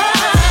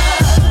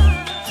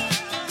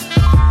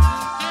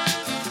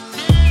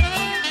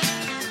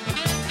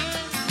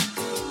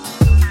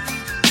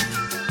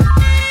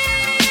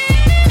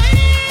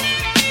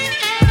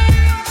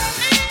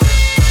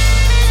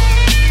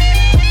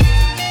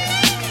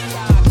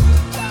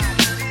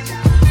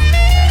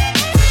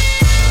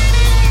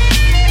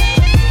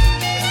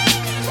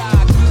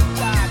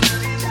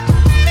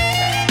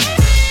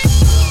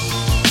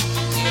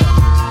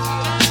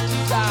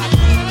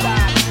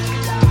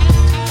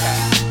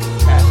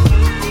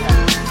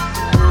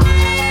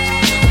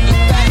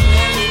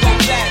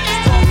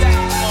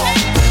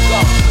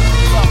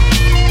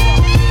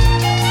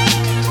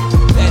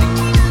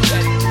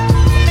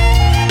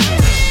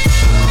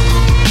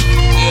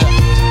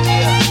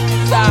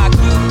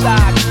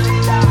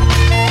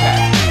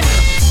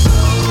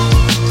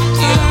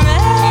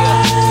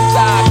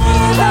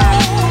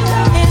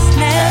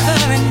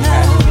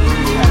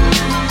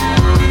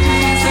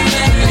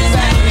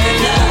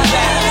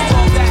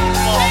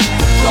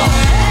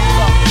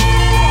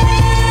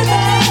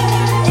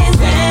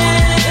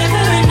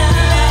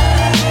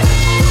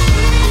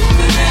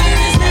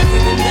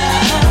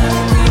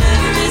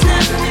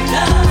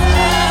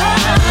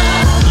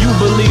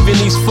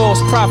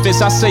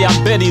 Prophets, I say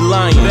I'm Betty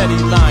lying.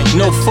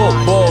 No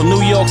football,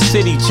 New York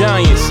City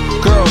Giants.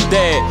 Girl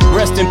dad,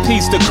 rest in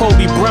peace to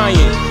Kobe Bryant.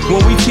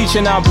 When we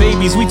teaching our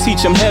babies, we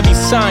teach them heavy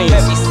science.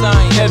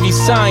 Heavy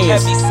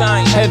science.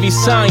 Heavy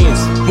science.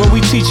 When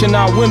we teaching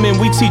our women,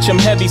 we teach them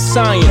heavy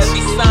science.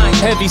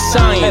 Heavy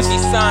science.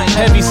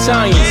 Heavy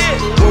science.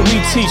 When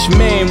we teach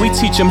men, we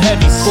teach them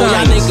heavy science. Boy,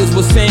 y'all niggas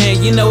was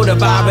saying, you know the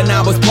vibe, and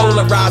I was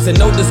polarizing,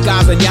 no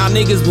disguising. Y'all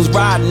niggas was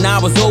riding, I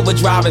was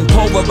overdriving,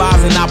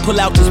 pulverizing. I pull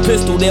out this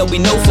pistol, there'll be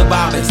no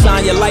surviving.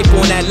 Sign your life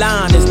on that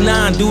line, it's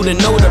 9 due to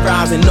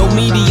notarizing. No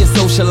media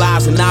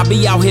socializing, I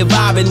be out here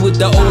vibing with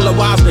the older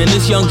Wiseman.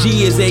 This young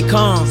G is a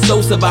con,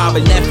 so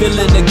surviving. That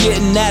feeling of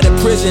getting out of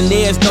prison,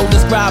 there's no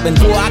describing.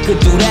 Boy, I could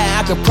do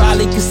that, I could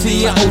probably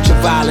see it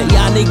ultraviolet.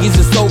 Y'all niggas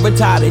is so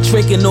retarded,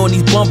 tricking on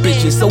these bum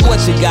bitches. So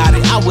what you got it?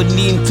 I wouldn't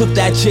even Dwayne took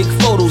that chick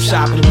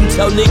photoshopping. We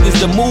tell niggas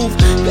to move,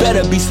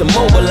 better be some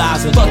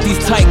mobilizing. Fuck these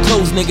tight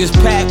clothes niggas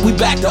pack, we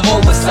back to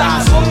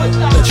oversized.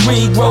 A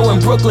tree grow in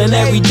Brooklyn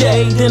every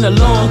day, then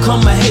along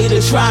come a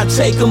hater try and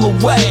take them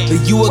away.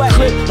 You a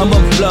Crip, I'm a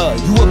blood.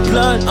 You a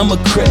blood, I'm a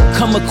Crip.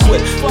 Come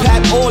equipped.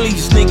 Pack all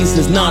these niggas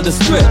is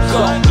nondescript.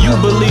 You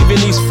believe in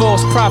these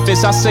false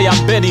prophets, I say I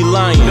bet he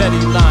lying.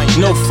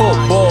 No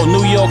football,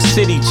 New York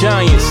City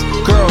Giants.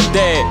 Girl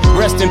dad,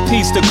 rest in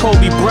peace to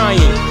Kobe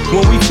Bryant.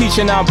 When we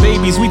teaching our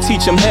babies, we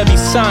teach them heavy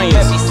science.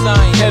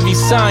 Heavy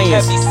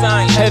science.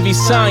 Heavy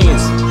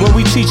science. When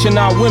we teaching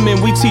our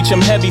women, we teach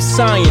them heavy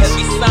science.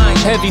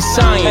 Heavy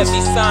science.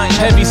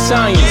 Heavy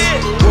science.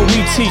 When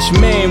we teach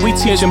men, we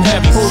teach them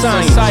heavy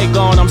science.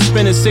 Saigon, I'm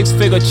spending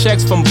 6-figure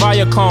checks from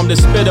Viacom to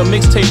spit a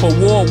mixtape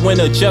award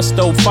winner,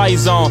 Justo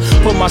Faison.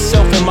 Put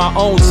myself in my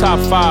own top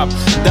 5.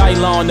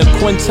 Dylon, the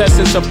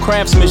quintessence of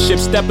craftsmanship,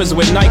 steppers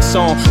with Nikes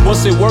on.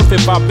 What's it worth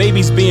if our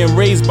babies being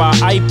raised by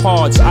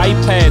iPods,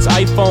 iPads,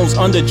 iPhones,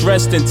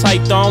 underdressed in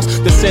tight thongs?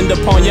 Descend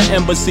upon your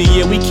embassy,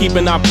 yeah, we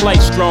keeping our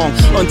plight strong.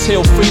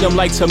 Until freedom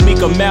like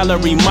Tamika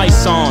Mallory,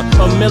 mice on.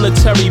 A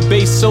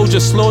military-based soldier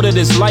slaughtered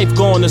his life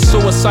gone. The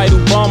suicide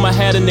Obama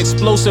had an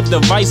explosive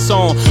device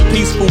on.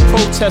 Peaceful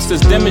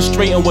protesters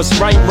demonstrating what's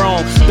right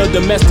wrong. The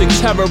domestic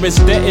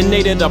terrorist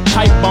detonated a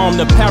pipe bomb.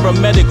 The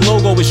paramedic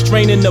logo is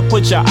straining to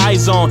put your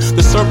eyes on.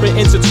 The serpent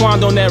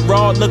intertwined on that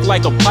rod looked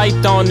like a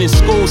python. In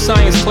school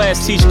science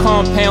class teach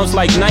compounds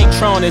like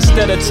nitron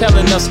instead of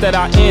telling us that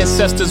our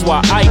ancestors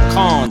were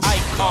icons.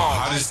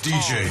 Hottest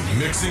DJ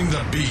mixing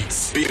the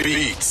beats.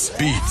 Beats.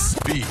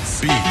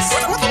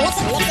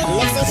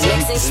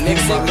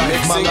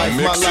 My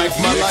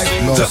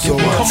life. Ducking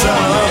one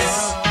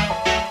time.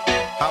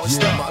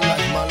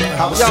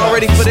 Y'all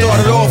ready for this?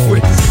 Started off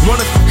with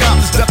running from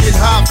cops, ducking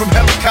high from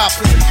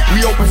helicopters. We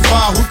open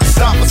fire, who can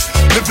stop us?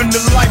 Living the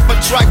life I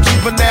try,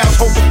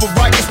 juveniles hoping for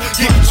righteous.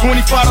 Getting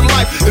 25 to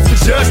life if the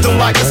judge don't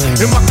like us.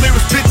 In my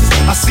clearest pictures,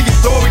 I see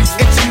authorities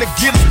itching to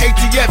get us.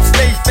 ATF,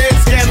 state fed,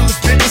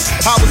 scandalous bitches.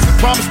 How was it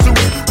promised to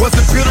us? Was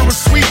it bitter or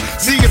sweet?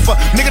 See, if a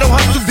nigga don't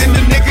hustle, then the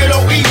nigga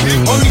don't eat.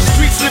 On these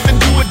streets, living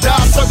do or die,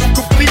 circle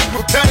complete.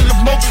 Repetitive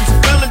motions of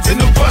felons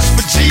in the rush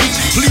for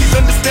G's. Please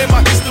understand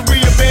my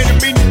history, abandoned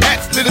me,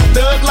 acts to the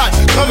thug life.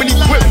 Coming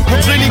equipped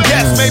with plenty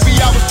gas. Maybe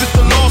I was just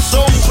a lost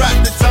soul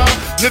trapped in time,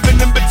 living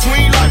in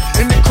between life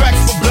and the cracks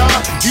for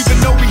blind. Even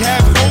though we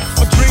have hope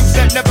for dreams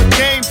that never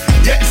came,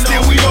 yet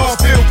still we all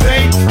feel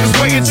pain. Just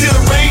wait until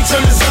the rain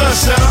turns to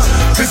sunshine.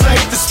 Cause I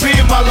hate to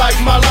spend my life.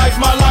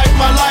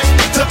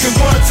 Tucking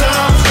one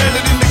time,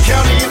 landed in the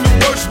county in the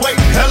worst way.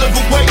 Hell of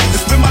a way to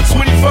spend my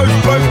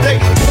 21st birthday.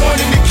 Born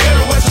in the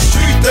ghetto as a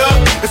street thug.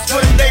 It's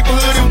for the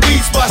neighborhood and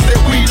weed spots that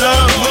we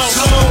love.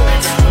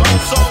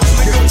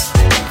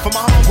 For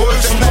my home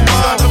words from the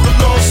mind of a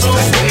lost soul.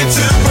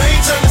 Until the rain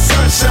turn to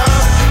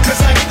sunshine. Cause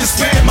I get to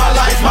spend my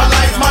life.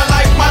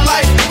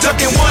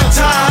 Ducking one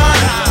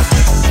time.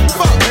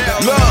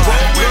 Look.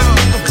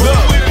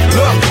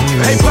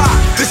 Hey, Bach,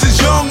 this is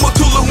young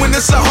Matula when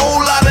it's a whole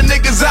lot of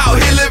niggas out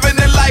here living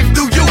their life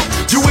through you.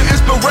 You an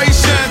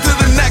inspiration to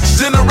the next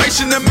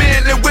generation of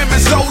men and women,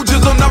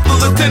 soldiers on up to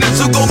lieutenants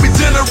who gon' be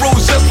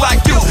generals just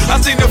like you.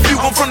 I seen a few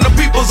come from the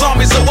people's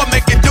army, so I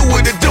make it do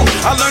what it do.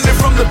 I learned it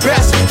from the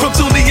best, from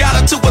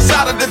Tuniata to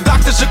Asada to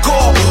Dr.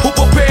 Shaquille, who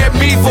prepared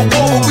me for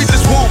war. We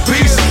just want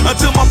peace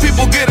until my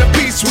people get a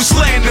piece. We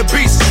slaying the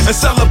beast and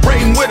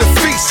celebrating with a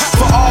feast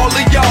for all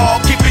of y'all,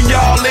 keeping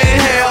y'all in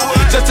hell.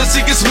 Just to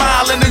see you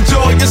smile and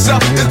enjoy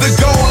yourself is the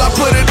goal. I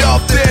put it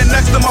up there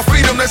next to my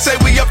freedom. They say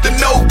we up to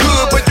no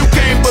good, but you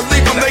can't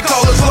believe them. They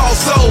call us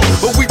lost souls,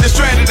 but we just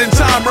stranded in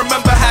time.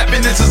 Remember,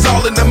 happiness is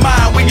all in the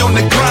mind. We on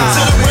the grind.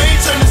 Till the rain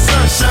turn to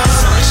sunshine.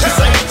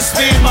 Cause I get to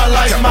spend my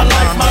life.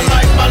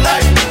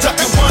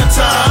 Tucking one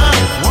time.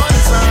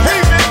 Hey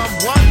man,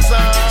 one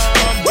time.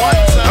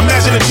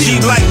 Imagine a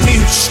G like me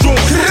who's strong.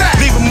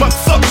 Leave a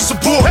motherfucker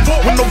support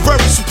with no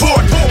verbal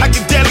support. I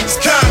get down in this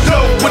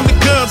condo when the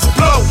guns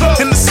blow.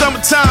 In the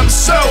summertime,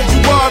 so you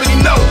already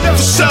know.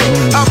 For sure,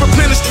 I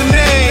replenish the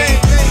name.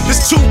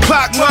 This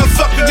Tupac,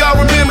 motherfucker, y'all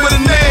remember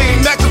the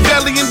name.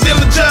 Machiavelli and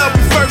Dillinger,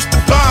 we first to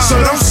bomb. So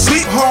don't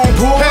sleep,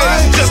 homeboy.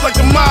 Hey, just like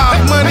the mob.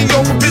 Money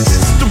over bitches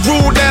is the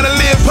rule that I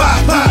live by.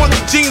 Who want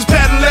the jeans,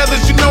 patent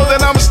leathers? You know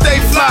that I'ma stay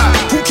fly.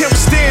 Who can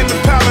withstand the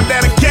power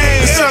that I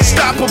gain? It's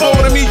unstoppable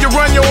to me. You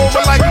run you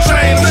over like a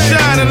train. I'm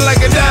shining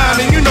like a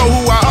diamond. You know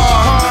who I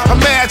are.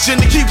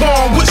 Imagine to keep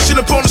on wishing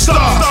upon the star.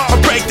 I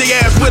break their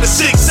ass with a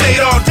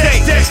 6-8 all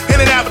day.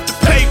 In and out with the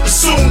paper,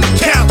 soon to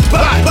count the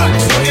bot.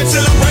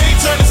 Until the rain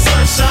turn to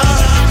sunshine.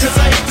 Cause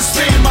I hate to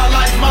spend my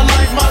life.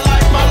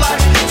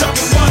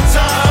 Talking one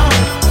time.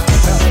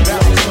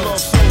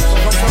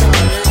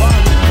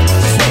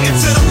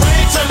 Until the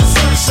rain turn to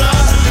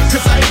sunshine.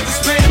 Cause I hate to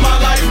spend my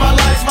life.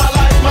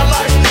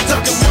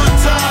 Talking one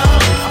time.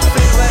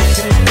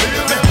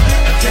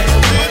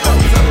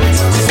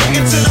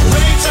 Until the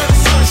rain turn to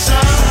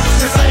sunshine.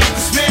 Cause I hate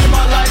to spend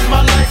my life.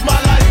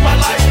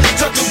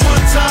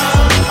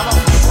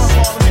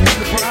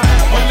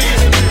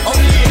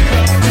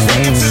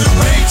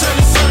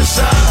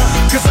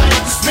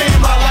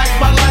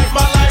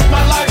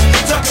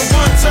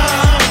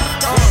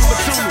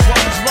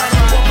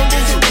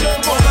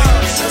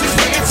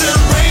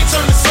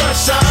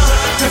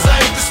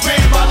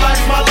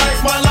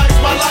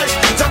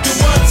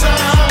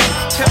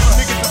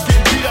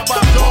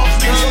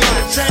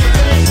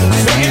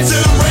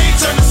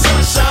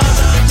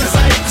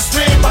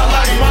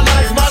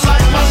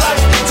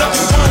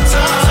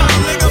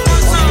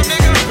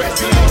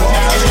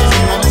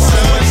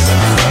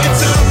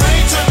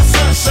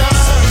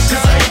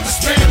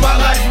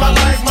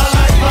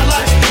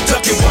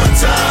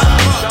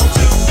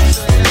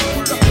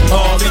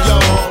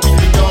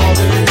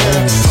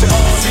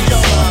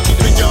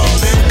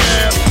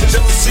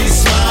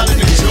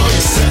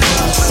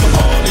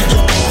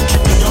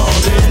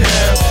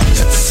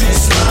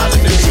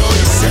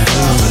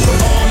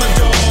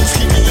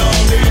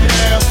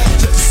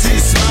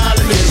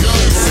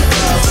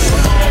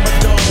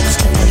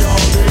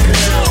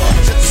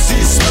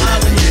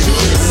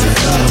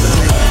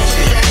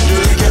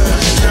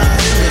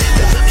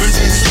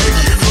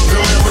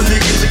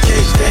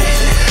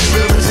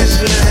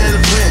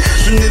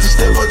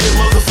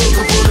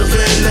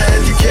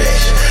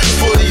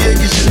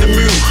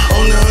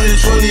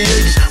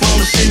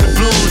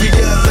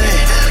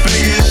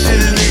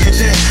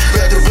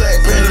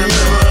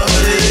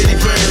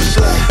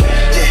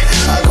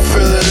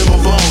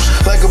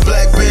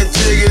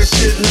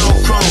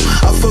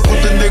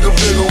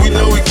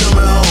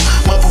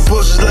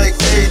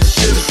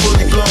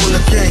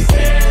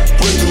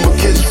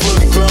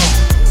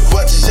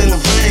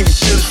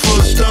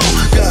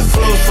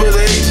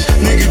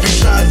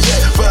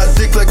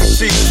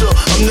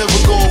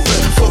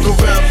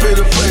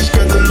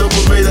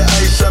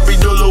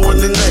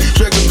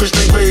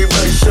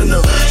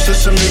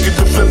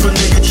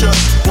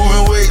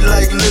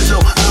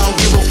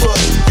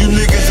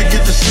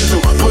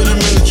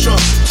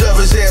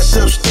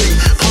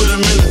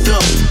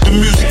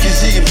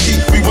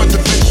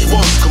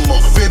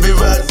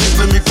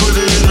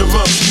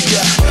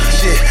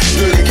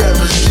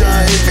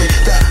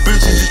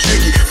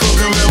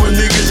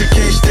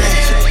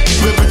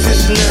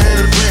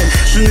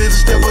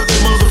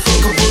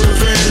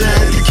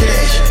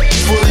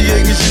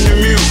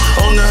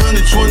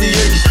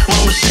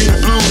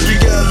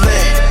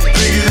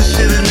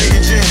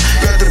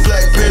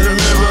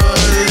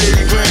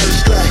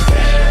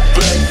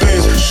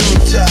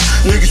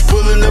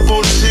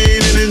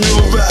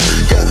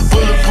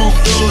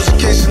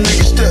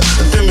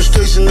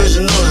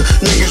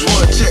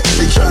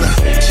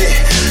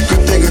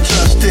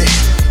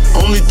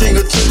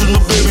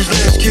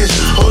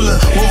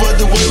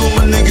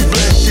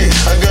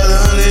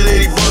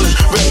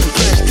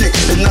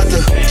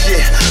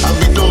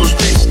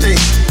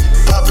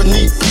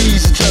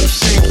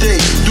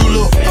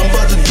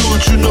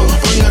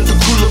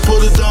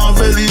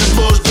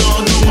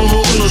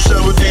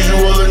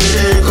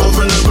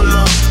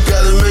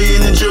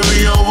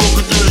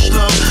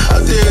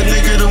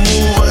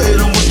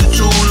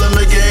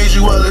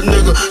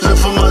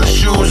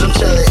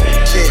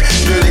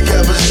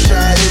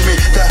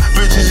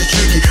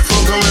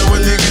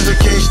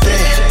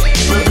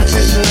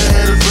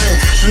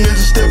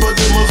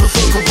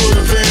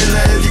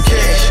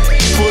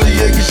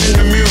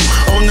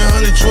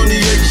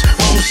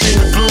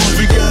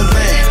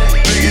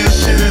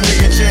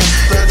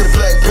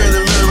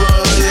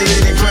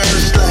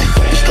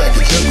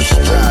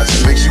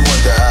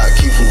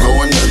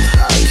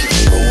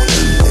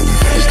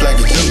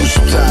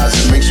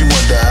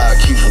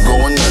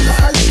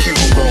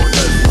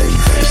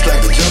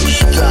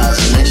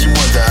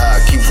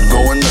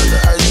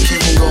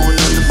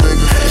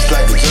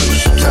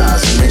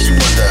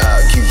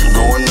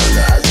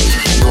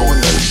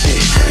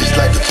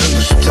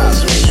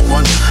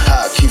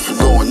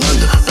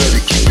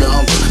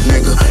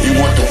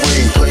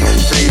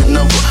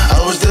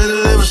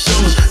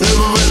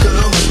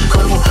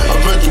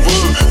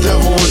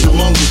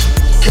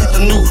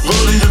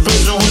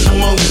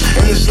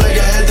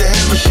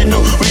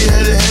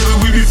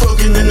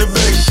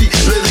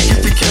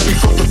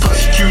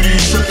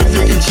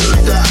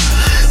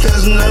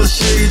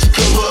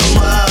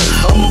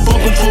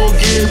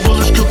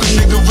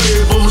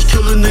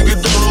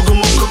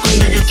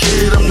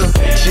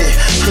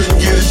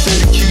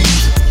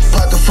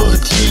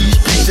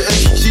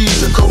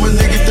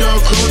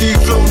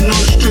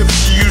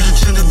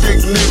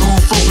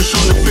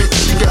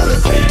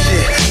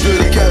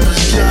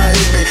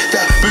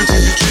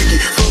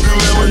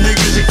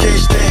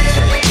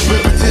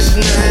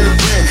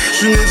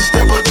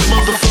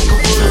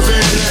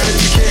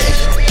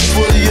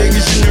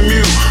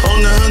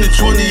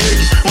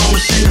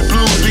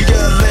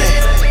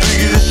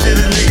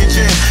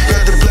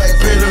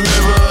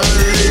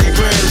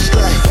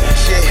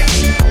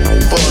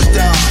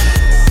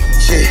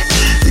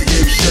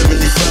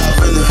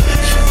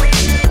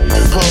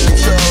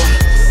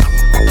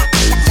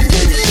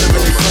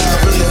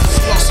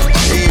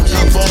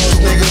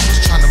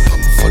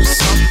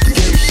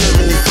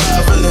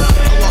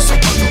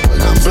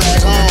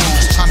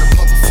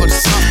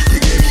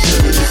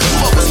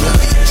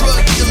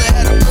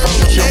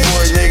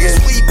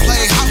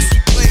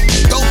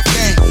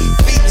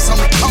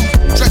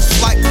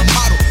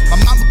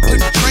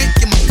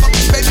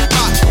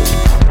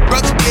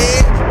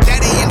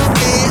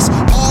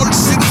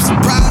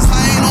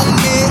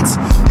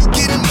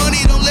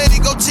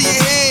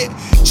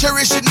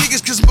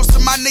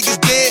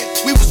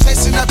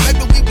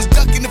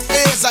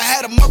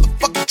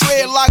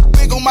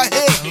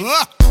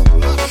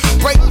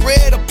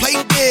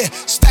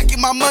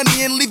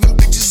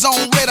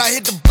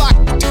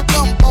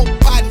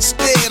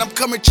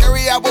 coming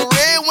cherry apple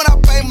red when I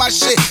pay my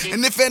shit.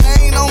 And if it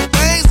ain't on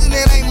things, then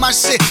it ain't my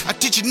shit. I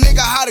teach a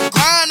nigga how to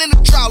grind in the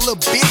drought, little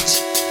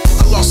bitch.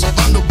 I lost a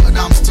bundle, but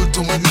I'm still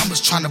doing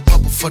numbers, trying to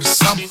bubble for the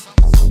summer.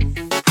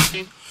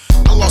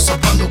 I lost a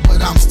bundle,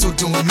 but I'm still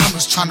doing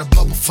numbers, trying to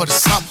bubble for the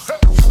summer.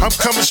 I'm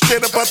coming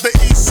straight up out the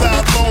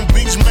Eastside, Long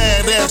Beach,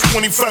 mad ass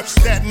 21st.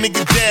 That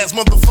nigga Daz,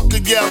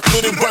 motherfucker, yeah, I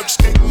put in work,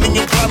 skating in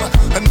your brother.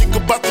 A nigga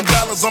about them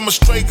dollars, I'm a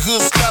straight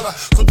hood scholar,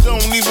 so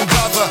don't even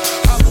bother.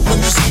 When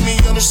you see me,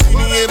 you don't see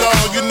me at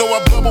all. You know I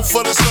bubble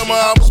for the summer,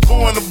 I was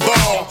born to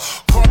ball.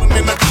 Crawling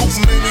in that coupe,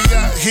 maybe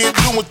out here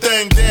doing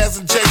things.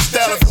 Daz and J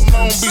Stalin from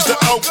Long Beach to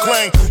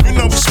Oakland. You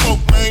know we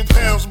smoke, man,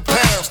 pounds and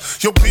pounds.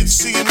 Your bitch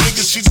see a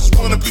nigga, she just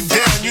wanna be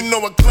down. You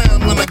know I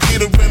clown when I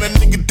get around a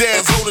nigga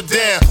Daz, hold it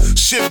down.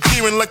 Shit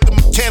gearing like the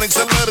mechanics,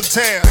 I love the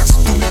town.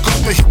 Do we go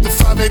to hit the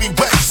 580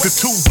 west? The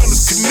two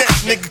wheelers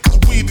connect, nigga, cause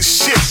we the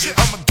shit.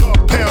 I'm a dog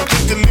pound,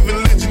 king, the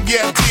living legend,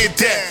 yeah, I did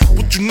that.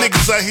 With you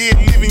niggas out here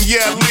living,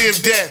 yeah, I live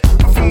that.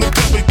 I'm from the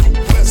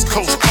West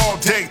Coast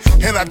all day,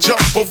 and I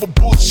jump over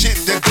bullshit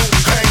that don't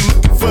pay.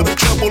 Looking for the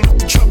trouble,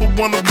 if the trouble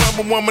wanna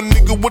rumble, I'm a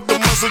nigga with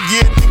the muscle,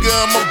 yeah, nigga,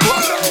 I'm a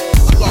buck.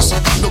 I lost a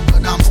bundle,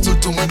 but I'm still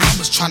doing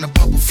numbers, trying to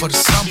bubble for the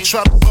summer.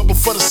 Try to bubble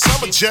for the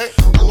summer, Jay.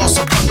 I lost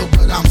a bundle,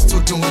 but I'm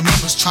still doing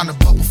numbers, trying to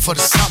bubble for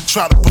the summer.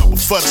 Try to bubble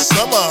for the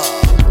summer.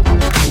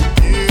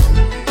 Yeah.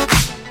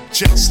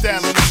 Jack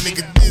Stalin, that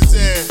nigga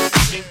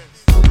Dizzy.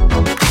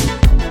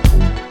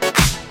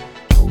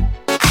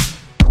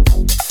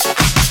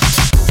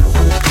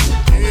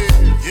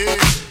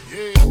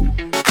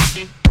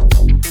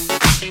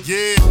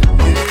 Yeah.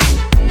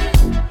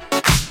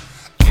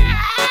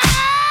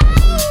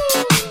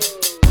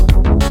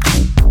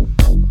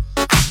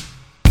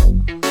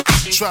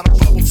 Try to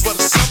bubble for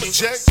the summer,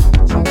 Jay.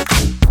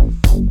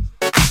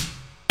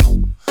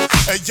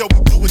 Hey, yo, we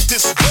do it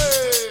this way.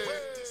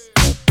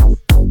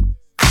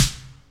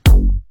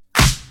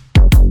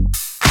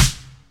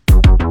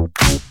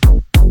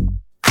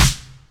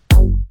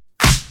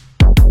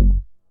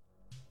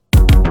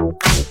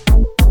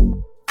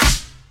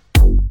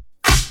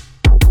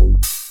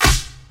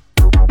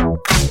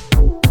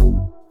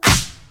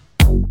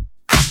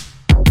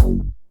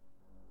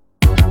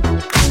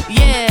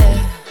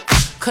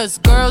 Cause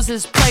girls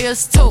is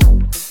players too.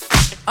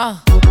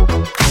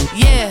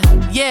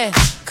 Yeah,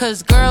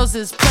 cause girls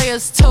is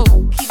players too.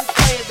 Keep it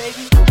playing,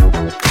 baby.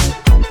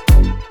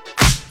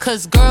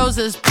 Cause girls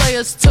is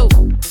players too.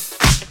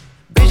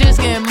 Bitches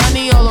getting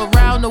money all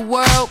around the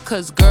world,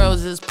 cause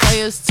girls is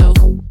players too.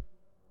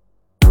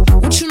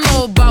 What you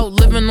know about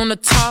living on the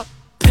top?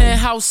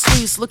 Penthouse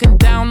suites, looking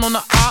down on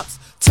the ops.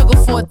 Took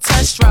her for a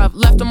test drive,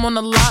 left them on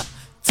the lot.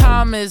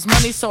 Time is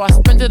money, so I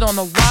spend it on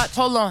a watch.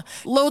 Hold on,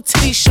 little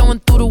titty showing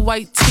through the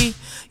white tee.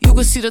 You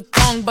can see the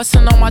thong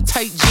bustin' on my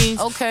tight jeans.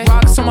 Okay,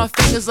 rocks on my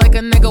fingers like a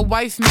nigga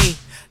wife me.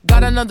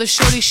 Got another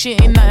shorty, she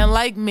ain't nothing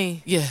like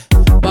me. Yeah,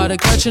 about to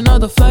catch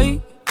another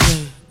flight.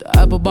 Yeah, the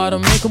apple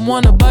bottom make him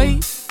wanna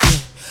bite. Yeah,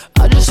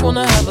 I just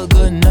wanna have a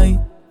good night.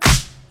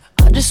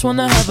 I just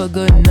wanna have a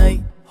good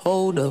night.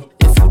 Hold up,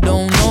 if you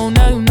don't know,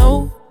 now you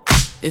know.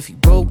 If you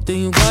broke, then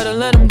you gotta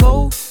let him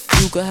go.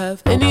 You could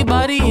have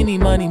anybody, any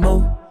money,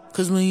 mo.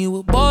 Cause when you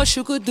a boss,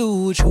 you could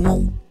do what you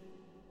want.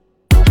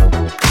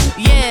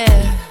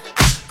 Yeah,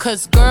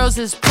 cause girls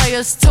is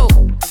players too.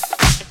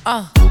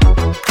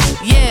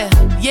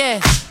 Yeah,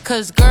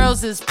 cause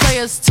girls is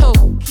players too.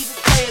 Keep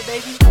it playing,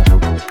 baby.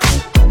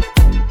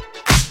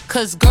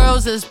 Cause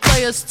girls is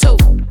players too.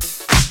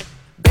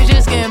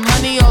 Bitches getting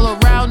money all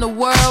around the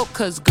world,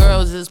 cause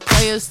girls is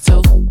players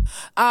too.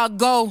 I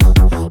go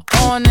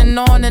on and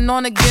on and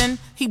on again.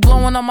 He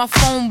blowing on my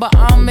phone, but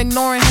I'm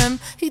ignoring him.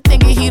 He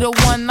thinking he the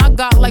one, I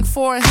got like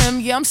 4 of him.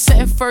 Yeah, I'm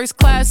sitting first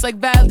class like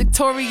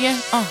valedictorian.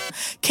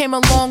 Came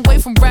a long way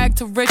from rag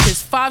to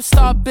riches.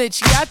 5-star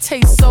bitch, yeah, I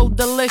taste so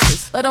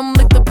delicious. Let him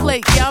lick the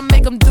plate, yeah, I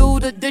make him do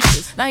the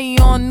dishes. Now he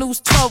on News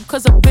 12,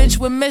 cause a bitch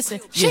went missing.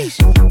 Sheesh,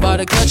 about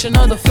to catch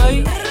another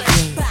fight.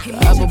 Yeah.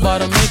 The apple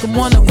bottom make him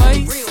wanna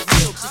bite.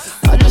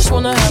 I just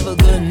wanna have a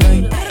good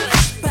night.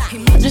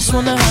 I just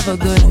wanna have a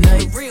good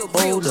night.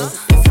 Hold up,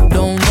 if you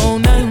don't know,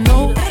 now you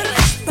know.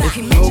 If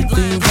you broke,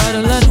 then you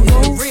gotta let him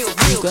go.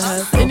 You could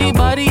have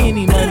anybody,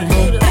 any money,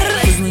 mo.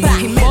 Cause when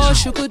you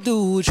boss, you could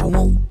do what you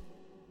want.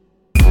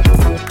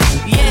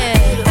 Yeah,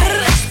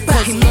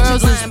 cause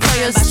girls is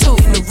players too.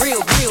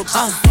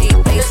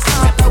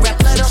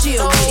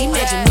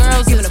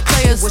 Girls is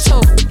players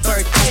too.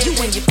 You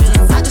and your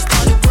feelings, I just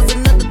thought it was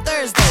another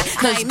Thursday.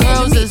 Cause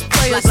girls is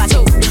players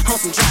too.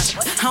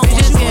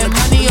 Bitches getting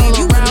money all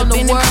around the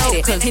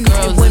world, cause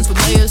girls is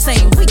players too.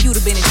 You'd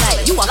have been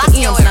excited. You walk the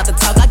M's, not the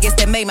talk. I guess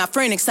that made my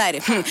friend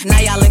excited. Now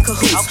y'all in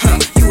cahoots.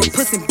 You a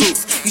pussy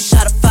boots. You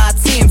shot a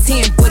 5, 10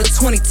 with a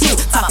 22.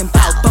 Talking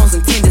about bones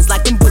and tendons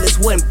like them bullets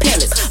wasn't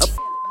pellets.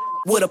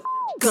 With a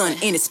gun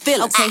in his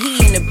feelings. Okay,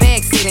 he in the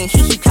backseat and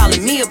he keep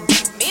calling me a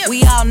bitch.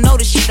 We all know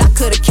the shit I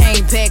coulda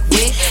came back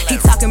with. He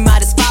talking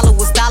about his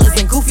followers, dollars,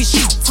 and goofy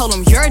shit. Told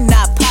him you're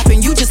not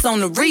popping, you just on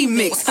the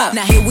remix.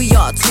 Now here we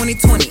are,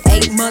 2020,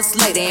 8 months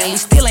later, and we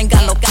still ain't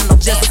got no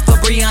justice for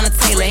Breonna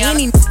Taylor.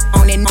 Any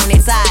on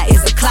that side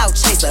is a clout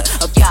chaser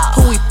of y'all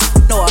who we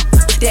or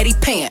that he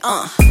paying.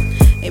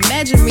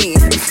 Imagine me.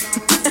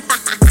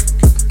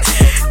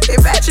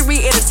 Imagine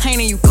me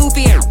entertaining you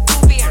goofy.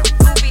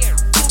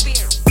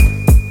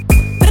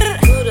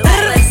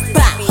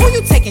 Who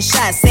you taking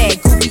shots at,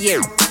 goofy?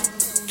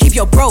 Keep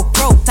your broke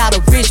out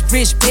of rich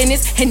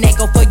business, and that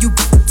go for you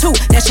too.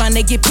 That's trying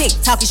to get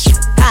picked, talking shit.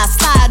 I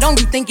slide on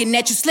you, thinking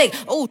that you slick.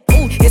 Ooh,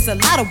 it's a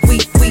lot of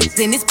weeds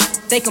in this.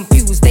 They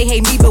confused, they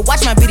hate me, but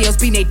watch my videos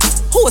be they.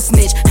 Who a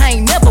snitch? I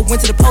ain't never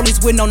went to the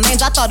police with no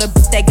names. I thought a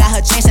that got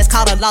her chance, that's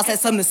called a loss, had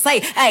something to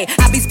say. Hey,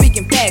 I be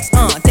speaking facts,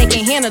 they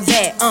can't handle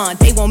that.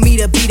 They want me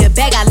to be the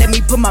bad guy, let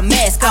me put my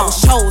mask on. I was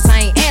chose,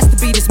 I ain't asked to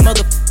be this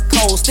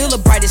cold. Still the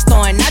brightest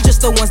star, and not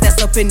just the ones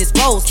that's up in this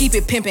rose. Keep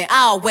it pimpin'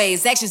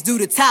 always, actions do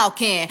the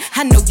talking.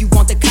 I know you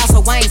want the cow,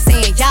 so I ain't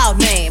saying y'all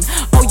name.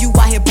 Oh, you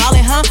out here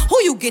ballin', huh?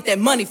 Who you get that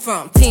money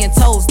from? 10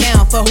 toes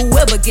down for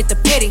whoever get the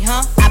petty,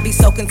 huh? I be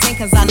so content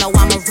cause I know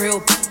I'm a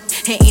real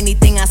and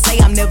anything I say,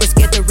 I'm never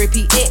scared to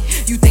repeat it.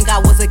 You think I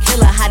was a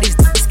killer, how these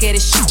scared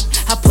to shoot?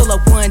 I pull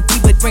up one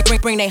deep, but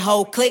bring they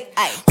whole clique.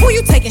 Ay, who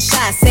you taking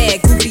shots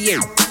at, goofy?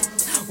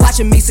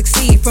 Watching me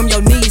succeed from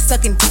your knees,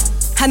 sucking.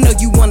 I know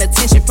you want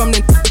attention from the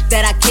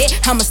that I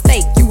get. I'm a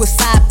mistake, you a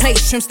side plate,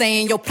 shrimp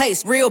stay in your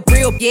place. Real,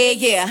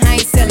 yeah. I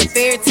ain't selling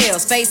fairy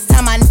tales.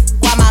 FaceTime my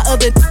while my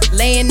other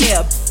laying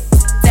there.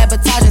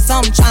 Sabotaging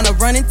something, tryna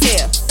run and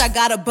tell. I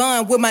got a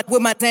bun with my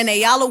and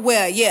they all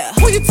aware, yeah.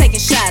 Who you taking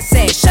shots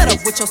at? Shut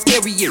up with your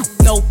scary you.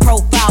 No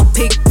profile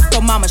pic,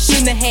 so mama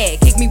shouldn't have had.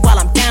 Kick me while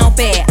I'm down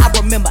bad. I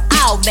remember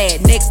all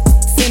that. Next,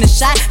 send a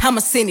shot,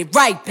 I'ma send it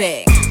right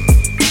back.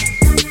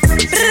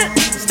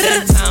 It's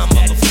that time,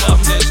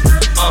 motherfuckers.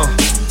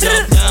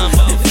 Dumb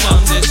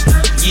motherfuckers.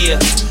 Yeah,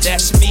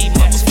 that's me,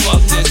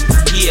 motherfuckers.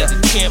 Yeah, the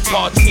champ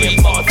part 3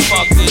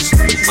 motherfuckers.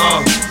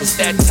 It's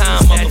that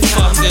time,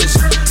 motherfuckers.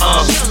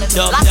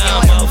 Dumb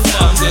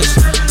motherfuckers.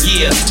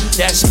 Yeah,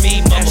 that's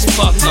me,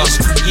 motherfuckers.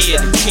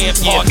 Yeah, the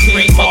champ part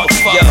 3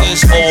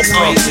 motherfuckers. All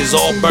praises,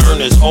 all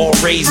burners, all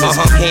raises.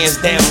 Hands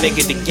down,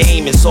 nigga, the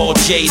game is all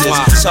jaders.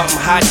 Something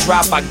hot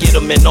drop, I get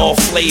them in all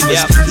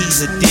flavors.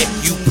 He's a dick,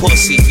 you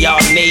pussy, y'all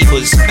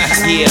neighbors.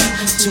 Yeah,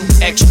 2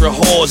 extra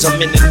whores.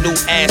 I'm in the new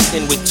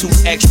Aston with 2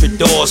 extra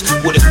doors.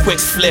 With a quick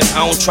flip,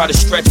 I don't try to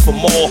stretch for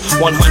more.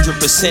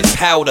 100%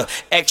 powder,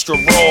 extra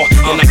raw.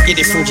 And I get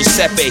it from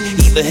Giuseppe,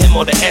 either him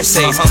or the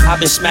essays. I've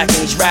been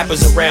smacking these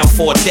rappers around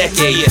for a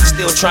decade.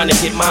 Still trying to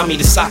get mommy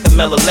to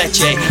Sacamela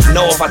Leche.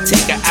 Know if I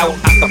take her out,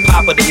 I can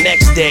pop her the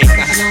next day.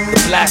 The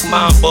Black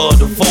Mamba,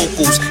 the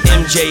vocals,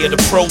 MJ of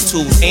the Pro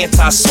Tools,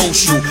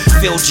 antisocial.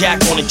 Phil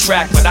Jack on the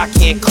track, but I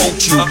can't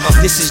coach you.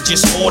 This is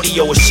just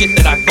audio of shit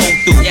that I go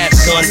through.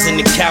 Guns in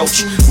the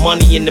couch,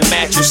 money in the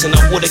mattress, and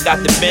I would've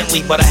got the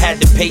Bentley, but I had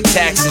to pay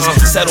taxes.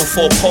 Settle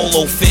for a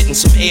polo fit and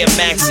some Air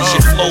Maxes.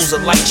 Your flow's a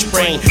light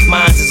sprain,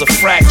 mine's is a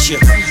fracture.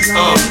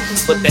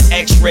 But the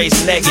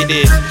X-ray's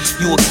negative.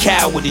 You a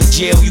coward in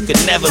jail, you could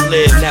never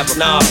live.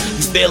 Nah,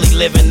 you barely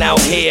living out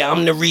here.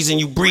 I'm the reason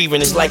you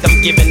breathing. It's like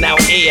I'm giving out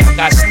air. I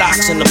got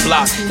stocks in the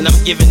block, and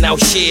I'm giving out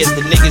shares.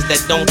 The niggas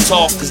that don't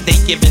talk, cause they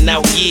giving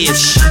out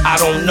years. I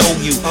don't know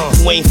you,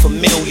 you ain't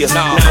familiar. And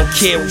I don't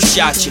care who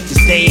shot you,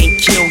 cause they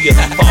ain't kill you.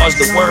 As far as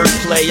the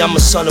wordplay, I'm a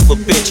son of a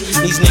bitch.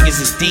 These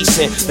niggas is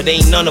decent, but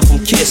ain't none of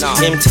them kiss.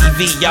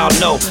 MTV, y'all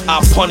know,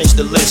 I'll punish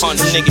the list.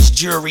 The niggas'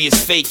 jury is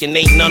fake and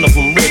ain't none of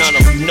them rich.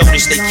 You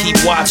notice they keep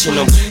watching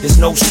them, there's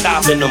no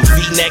stopping them.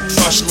 V-neck,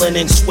 crushed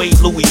linen, suede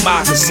Louis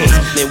moccasins.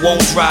 They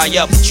won't dry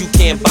up, but you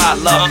can't buy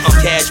love.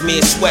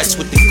 Cashmere sweats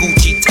with the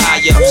Gucci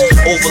tie-ups.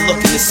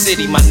 Overlooking the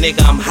city, my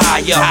nigga, I'm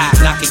high up.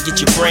 And I can get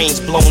your brains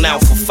blown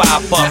out for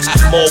 $5.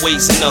 I'm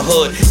always in the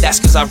hood, that's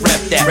cause I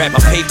rep that.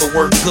 My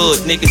paperwork good,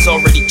 niggas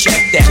already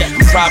checked that.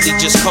 I'm probably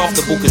just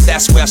comfortable cause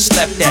that's where I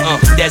slept at.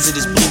 Desert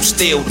is blue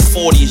steel, the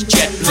 40 is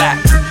jet black.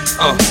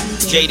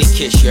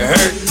 Jadakiss, you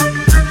hurt?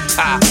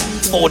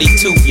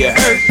 42, you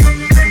hurt?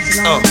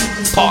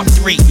 Part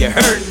 3, you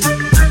hurt?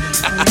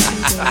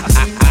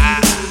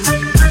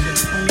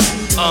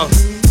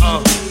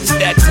 It's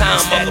that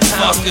time,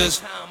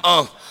 motherfuckers.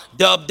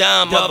 Dub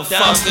dime,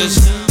 motherfuckers.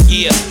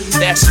 Yeah,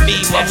 that's me,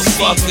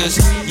 motherfuckers.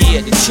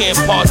 Yeah, the champ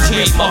part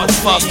 3,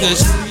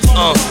 motherfuckers.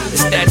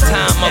 It's that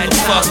time,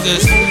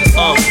 motherfuckers.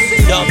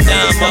 Dub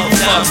dime,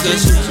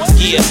 motherfuckers.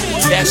 Yeah,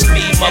 that's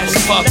me,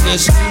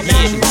 motherfuckers.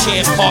 Yeah, the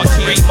champ part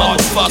 3,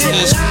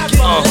 motherfuckers.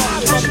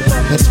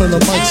 Now turn the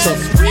mics up.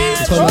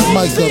 Turn that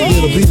mic up.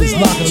 Yeah, the beat is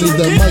knocking. Leave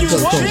that mic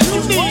up though.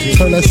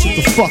 Turn that shit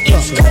the fuck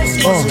up.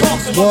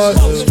 What?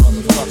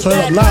 Turn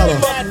it up louder.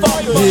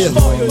 Yeah.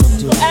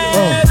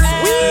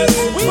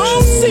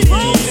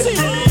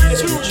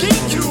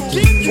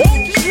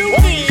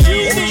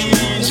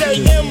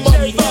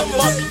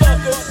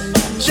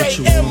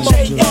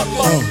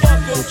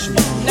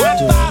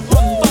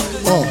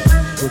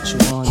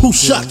 Who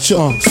shot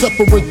ya?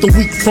 Separate the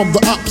weak from the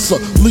opsa.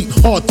 Leap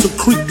hard to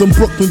creep them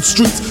Brooklyn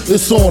streets.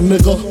 It's on,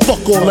 nigga.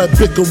 Fuck all that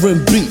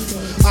bickering beef.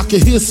 I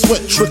can hear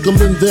sweat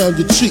trickling down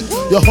your cheek.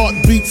 Your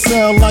heartbeat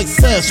sound like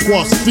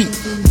Sasquatch feet.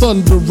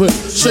 Thundering,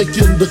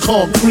 shaking the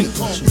concrete.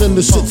 Then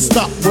the shit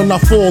stopped when I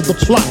fall the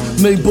plot.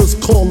 Neighbors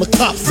call the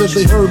cops, said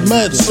they heard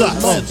mad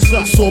shots.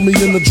 Saw me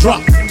in the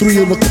drop,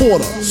 3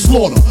 1/4.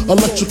 Slaughter,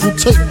 electrical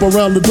tape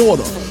around the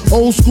daughter.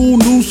 Old school,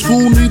 new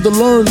school, need to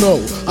learn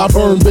though. I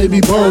burn, baby,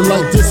 burn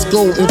like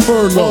disco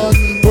inferno.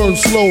 Burn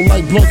slow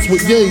like blunts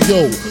with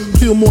yayo.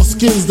 Peel more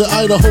skins than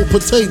Idaho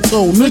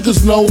potato.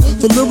 Niggas know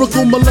the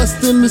lyrical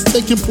molesting is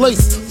taking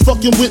place.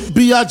 Fucking with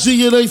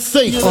B.I.G. it ain't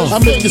safe. I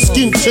make your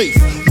skin chafe.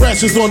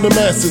 Rashes on the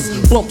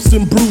masses, bumps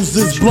and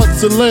bruises,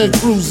 blunts and Land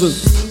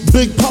Cruisers.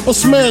 Big Papa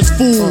smash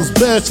fools,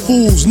 bash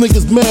fools.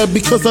 Niggas mad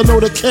because I know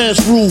the cash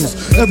rules.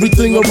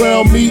 Everything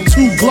around me,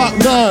 2 Glock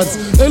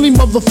 9s. Any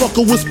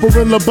motherfucker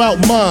whispering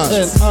about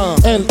mine.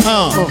 And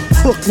I'm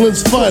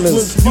Brooklyn's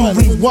finest. You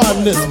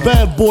rewind this,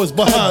 bad boys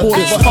behind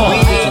this.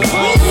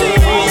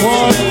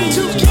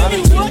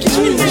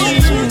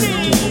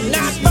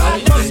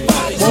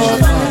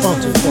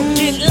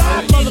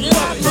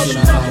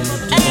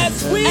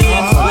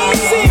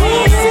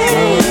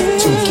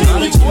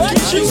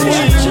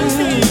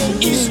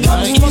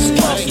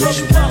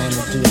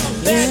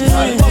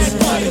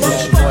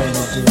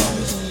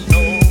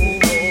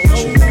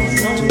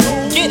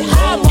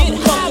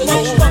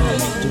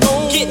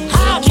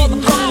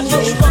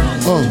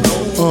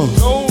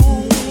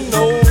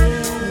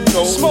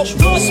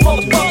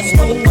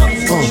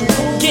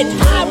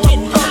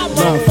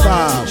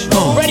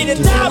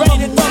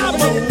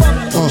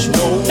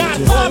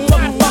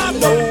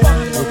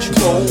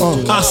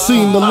 I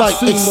seen the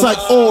light excite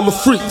all the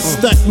freaks.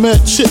 Stack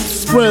mad chips,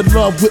 spread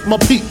love with my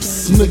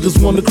peeps.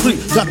 Niggas wanna creep,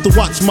 got to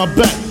watch my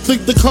back.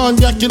 Think the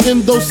cognac and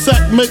endo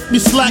sack make me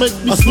slack.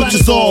 I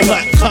switches all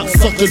that,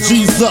 cocksucker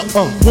G's up.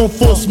 One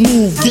force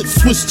move, get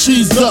Swiss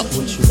cheese up.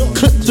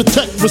 Clip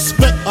detect,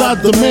 respect, I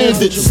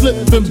demand it. Slip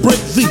and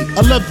break the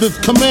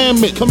 11th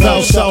commandment.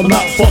 Thou shalt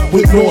not fuck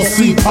with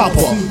N.O.R.E.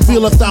 Papa.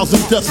 Feel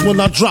 1,000 deaths when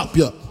I drop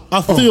ya.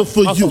 I feel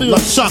for you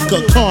like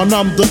Shaka Khan,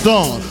 I'm the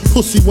Don.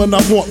 Pussy when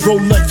I want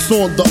Rolex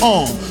on the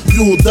arm.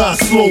 You'll die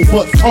slow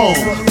but calm.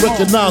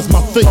 Recognize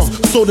my face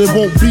so there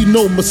won't be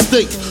no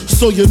mistake.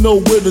 So you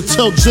know where to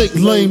tell Jake,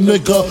 lame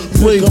nigga,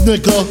 brave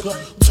nigga.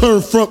 Turn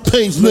front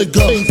page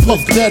nigga, Puff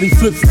Daddy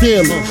flips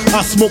daily.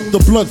 I smoke the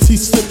blunts, he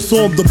sips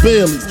on the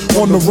Baileys.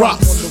 On the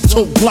rocks,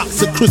 tote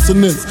blocks at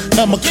christenings.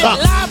 Hammer cop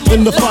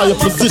in the fire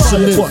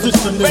positioning. What?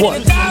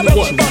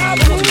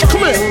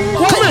 Come here.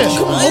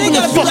 Open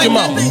your fucking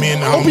mouth.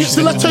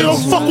 Did I tell you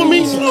don't fuck with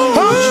me?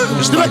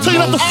 Huh? Did I tell you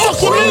not to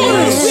fuck with me?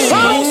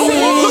 Huh?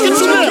 Look at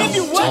you now.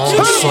 Huh?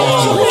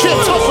 You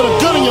can't talk with a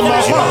gun in your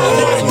mouth,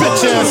 huh?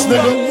 Bitch ass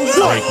nigga.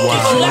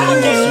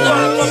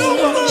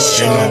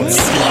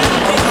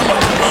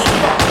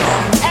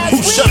 Who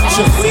shot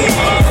you?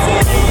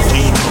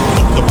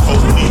 The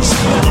police,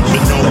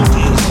 been on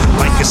this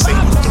like it's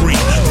 83.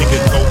 Nigga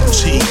go G,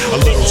 a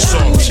little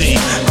salty.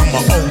 I'm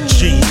a OG,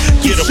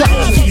 get up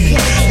off me.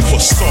 You a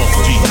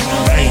softy,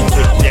 I ain't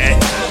with that.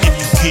 If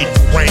you get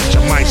range, I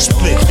might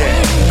split that.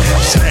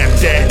 Snap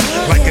that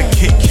like a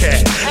Kit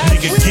Kat.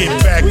 Nigga get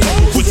back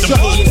with the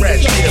hood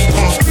rat. Yeah,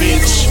 punk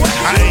bitch.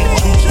 I ain't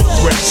too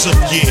aggressive,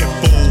 yeah,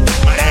 fool.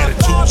 My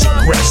attitude's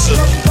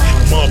aggressive.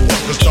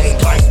 Motherfuckers don't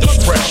like the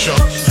pressure.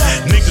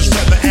 Niggas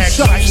rather act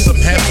like some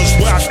heifers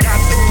where I got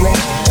the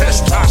throne.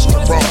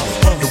 Testosterone.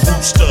 The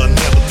rooster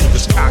never leave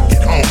his cock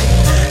at home.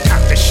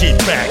 Cock the shit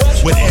back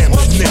with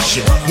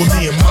ammunition. When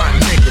me and my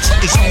niggas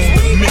is on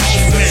the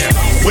mission now.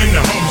 When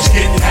the homies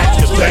get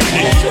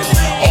activated,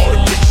 all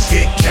the bitches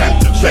get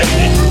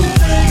captivated.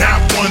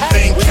 Not one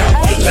thing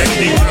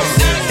calculated.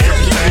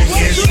 Everything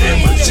is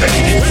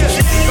imitated.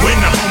 When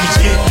the homies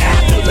get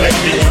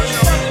activated,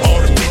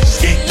 all the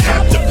bitches get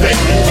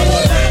captivated.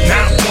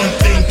 Not one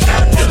thing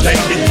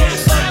calculated.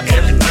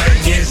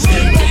 Everything is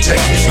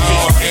imitated.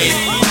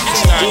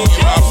 It's not in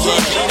my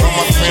blood. All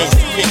my friends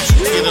are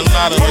pictures, get a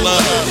lot of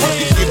love.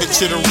 You give it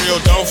to the real,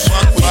 don't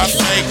fuck with my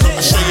fake.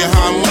 I show you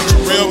how much a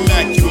real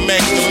Mac can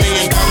make. $1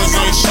 million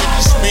ain't shit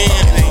to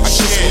spend. I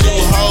shoot some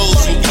new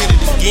hoes and get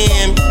it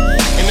again.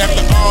 And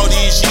after all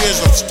these years,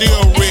 I'm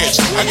still rich.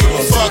 I give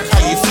a fuck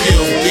how you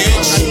feel,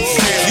 bitch.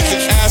 You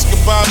can ask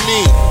about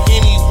me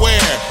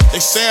anywhere. They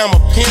say I'm a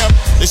pimp,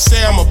 they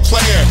say I'm a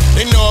player.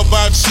 They know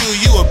about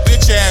you a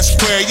bitch ass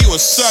square, you a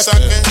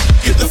sucker.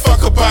 Get the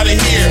fuck up out of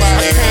here.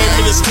 I came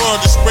in this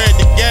world to spread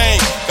the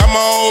game. Got my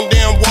own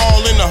damn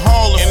wall in the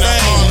Hall of Fame.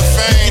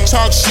 You can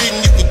talk shit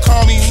and you can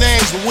call me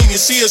names, but when you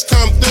see us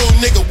come through,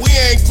 nigga, we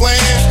ain't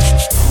playing.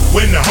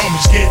 When the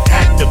homies get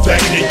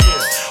activated,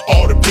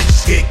 all the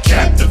bitches get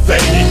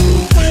captivated.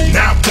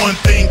 Not one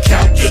thing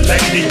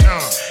calculated.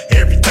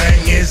 Everything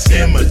is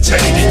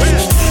imitated.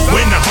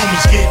 When the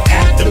homies get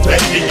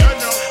activated,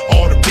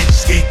 all the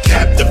bitches get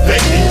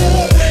captivated.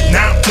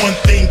 Not one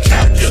thing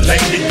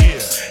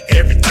calculated.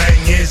 Everything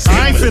is imitated.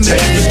 I ain't finna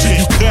give it to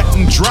you cut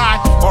and dry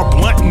or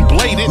blunt and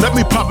bladed. Let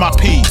me pop my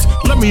peas,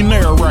 let me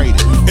narrate.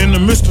 frustrated. In the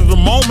midst of the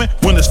moment,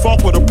 when it's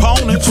fought with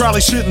opponents, you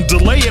probably shouldn't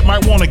delay it,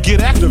 might wanna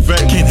get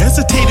activated. Can't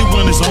hesitate it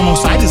when it's on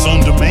sight, it's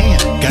on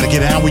demand. Gotta get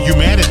down when you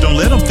mad and don't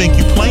let them think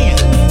you playing.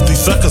 These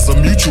suckers will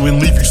mute you and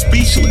leave you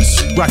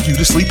speechless. Rock you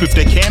to sleep if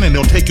they can and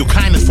they'll take your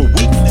kindness for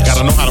weakness.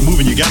 Gotta know how to move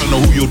and you gotta know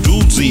who your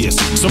dudes is.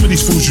 Some of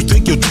these fools you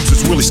think your dudes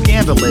is really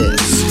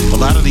scandalous. A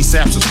lot of these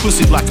saps is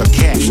pussy like a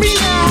cat.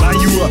 Line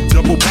you up,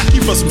 double back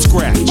you for some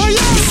scratch.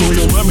 The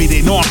soil love me,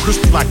 they know I'm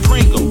crispy like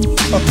Pringle.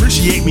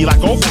 Appreciate me like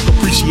Ofolk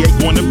appreciate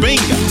going to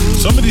bingo.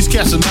 Some of these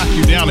cats will knock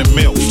you down and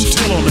melt.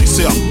 Tell on they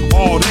sell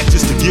all that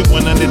just to get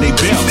one under their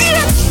belt.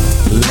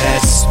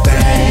 Let's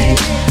bang,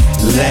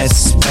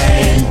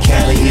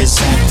 Cali is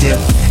active.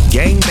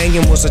 Gang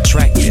banging was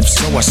attractive,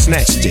 so I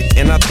snatched it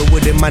and I threw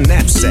it in my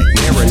knapsack,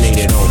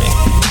 marinated on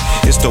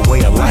it. It's the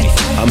way of life,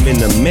 I'm in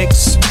the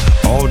mix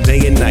all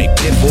day and night.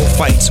 Pitbull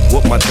fights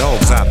with my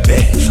dogs, I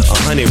bet.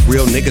 100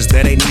 real niggas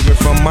that ain't even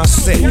from my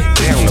set.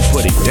 Down to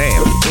put it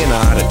down, in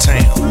or out of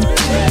town.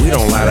 We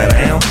don't lie that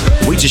down,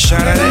 we just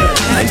shot it out.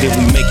 And then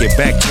we make it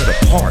back to the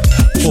park.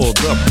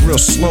 Pulled up real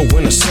slow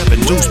in a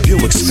 7-deuce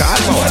Buick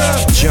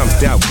Skylark.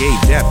 Jumped out, gave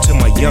dap to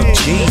my young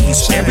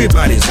G's.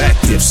 Everybody's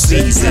active,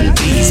 C's and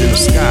D's in the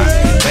sky.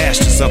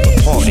 Bastards of the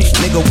party,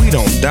 nigga, we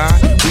don't die,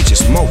 we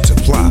just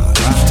multiply.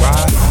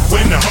 Right?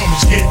 When the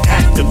homies get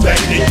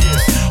activated,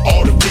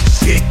 all the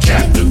bitches get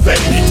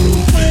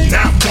captivated.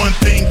 Not one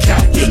thing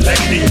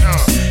calculated,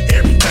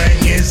 everything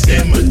is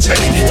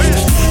imitated.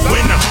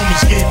 When the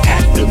homies get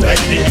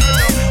activated,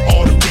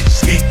 all the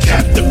bitches get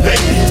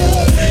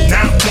captivated.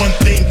 Not one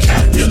thing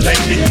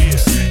calculated,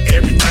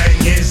 everything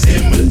is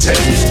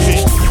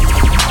imitated.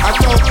 I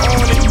go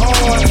on and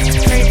on,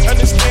 can't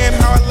understand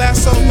how I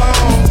last so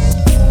long.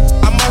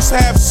 I must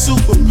have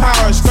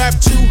superpowers, rap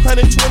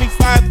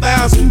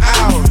 225,000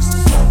 hours.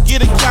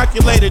 Get a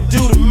calculator,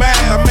 do the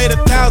math. I made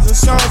 1,000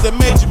 songs that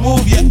made you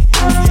move, yeah.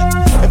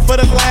 And for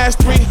the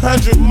last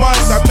 300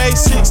 months, I made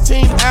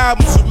 16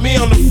 albums with me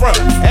on the front,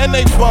 and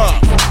they bump.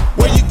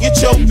 Where you get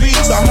your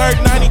beats? I heard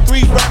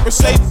 93 rappers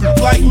say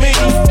like me.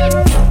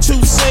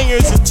 2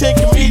 singers and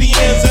 10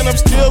 comedians, and I'm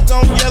still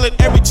gon' yell it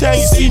every time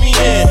you see me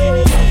in.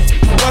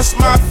 What's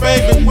my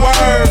favorite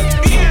word?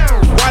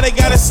 Why they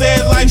gotta say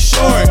it like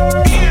short?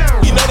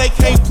 You know they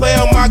can't play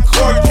on my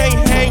court, can't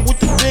hang with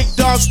the big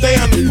dogs, stay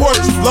on the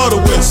porch. Blow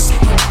the whistle,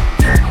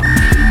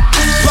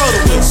 blow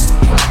the whistle,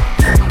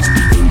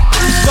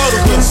 blow the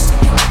whistle,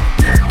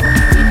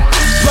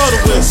 blow the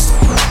whistle.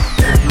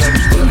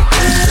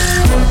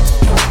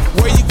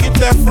 Where you get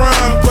that from?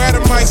 Grab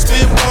a mic,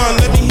 spit one.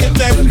 Let me hit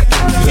that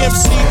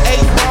MC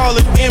 8-ball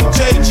and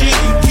MJG.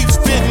 Keep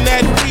spitting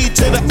that B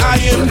to the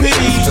IMP.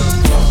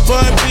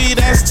 Bun B,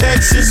 that's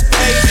Texas,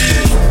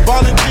 baby.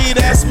 Ballin' G,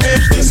 that's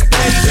Memphis,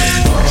 baby.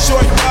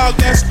 Short dog,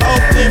 that's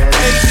Oakland,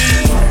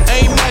 baby.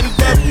 Ain't nothing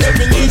but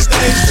pimpin' these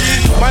days,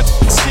 G. My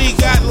C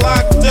got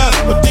locked up,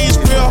 but these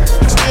real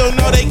still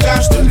know they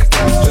got to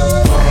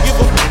give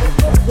a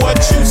what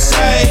you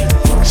say.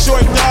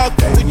 Short dog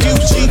with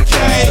UGK.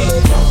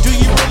 Do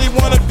you really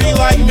wanna be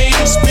like me?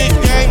 Spit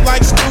game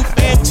like Snoop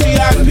and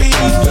T.I.P.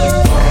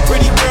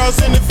 Pretty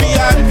girls in the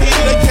VIP,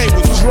 they came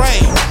with Dre.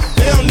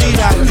 They don't need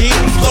ID.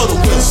 Blow the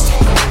whistle.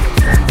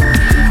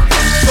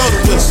 Blow the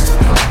whistle.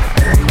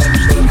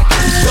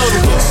 Blow the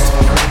whistle.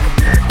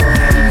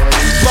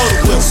 Blow the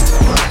whistle.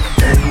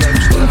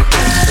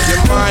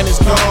 Your mind is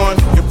gone,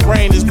 your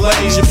brain is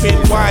glazed, you've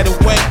been wide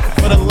awake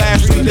for the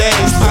last 3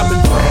 days. Popping,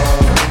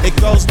 it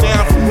goes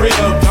down for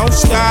real. Don't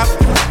stop,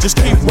 just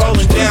keep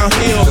rolling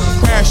downhill.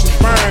 Crash and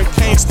burn,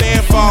 can't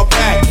stand, fall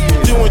back.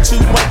 Doing too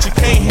much, you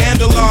can't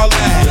handle all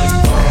that.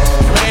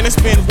 Man, it's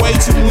been way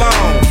too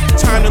long.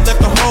 Time to let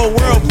the whole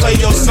world play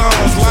your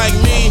songs. Like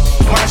me,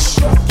 my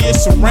shit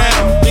gets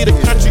around. Leave the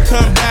country,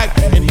 come back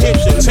and hit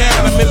the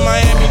town. I'm in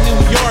Miami, New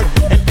York,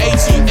 and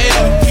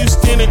ATL,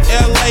 Houston and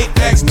LA.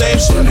 Ask Dave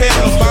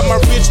Chappelle about my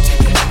rich.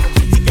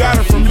 He got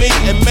it from me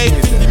and made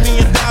 $50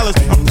 million.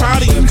 I'm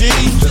proud of you, D.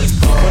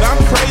 But I'm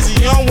crazy,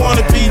 you don't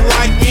wanna be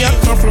like me. I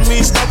come from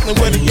East Oakland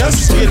where the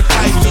youngsters get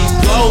hype.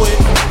 Blow it.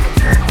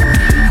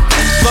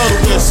 Blow the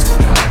whistle.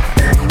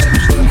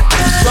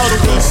 Blow the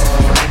whistle.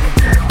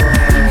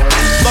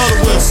 Blow the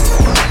whistle.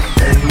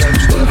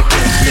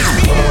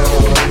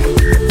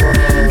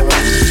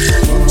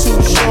 Too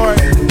short.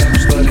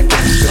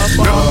 Up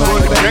all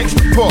night, baby.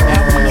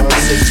 Number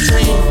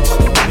 16.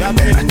 Y'all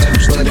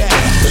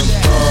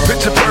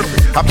picture perfect.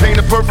 I paint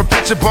a perfect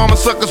picture, bombing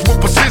suckers with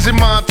precision.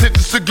 My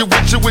intentions to get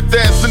with you with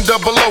that and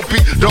double OP.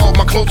 Dog,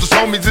 my closest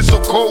homies, it's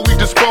so cold, we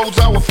dispose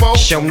our foes.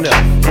 Shown up,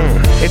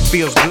 it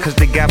feels good cause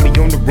they got me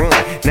on the run.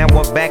 Now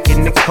I'm back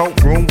in the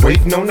courtroom,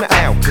 waiting on the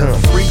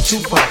outcome. Free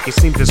Tupac, it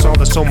seems that's all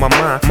that's on my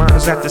mind.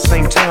 Cause at the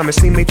same time, it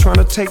seems they trying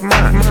to take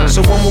mine.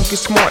 So I'm gonna get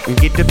smart and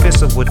get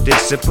divisive with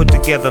this and put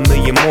together a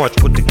million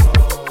march with the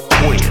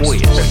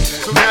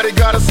Twinz. Now they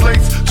got us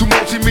laced, 2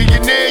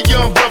 multi-millionaire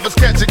young brothers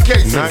catching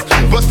cases.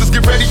 Busters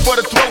get ready for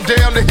the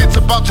throwdown, the hits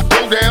about to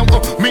go down.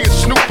 Me and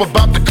Snoop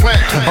about to clown.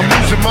 I'm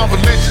losing my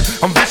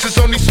religion, I'm vicious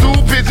on these stool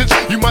pigeons.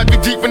 You might be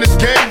deep in this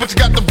game, but you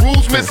got the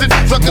rules missing.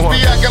 Suckers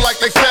be acting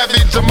like they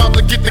savage, I'm out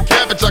to get the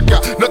cabbage. I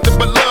got nothing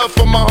but love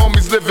for my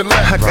homies living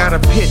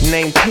got a pit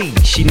named P,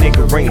 she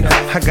niggerina.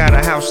 I got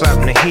a house out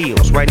in the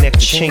hills, right next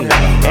to Chino.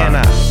 And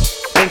I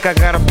think I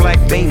got a black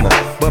Beamer,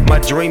 but my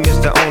dream is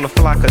to own a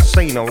fly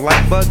casino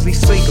like Bugsy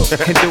Siegel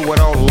and do it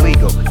all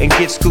illegal and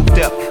get scooped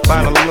up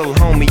by the little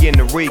homie in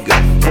the Riga.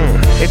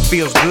 It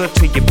feels good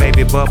to you,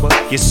 baby bubba.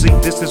 You see,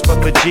 this is for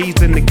the G's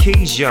and the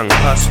keys, young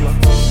hustler.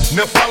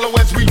 Now follow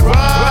as we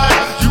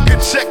ride. You can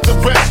check the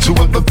rest. Two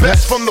of the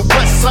best from the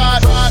west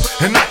side,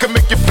 and I can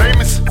make you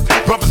famous.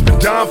 Brothers been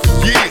down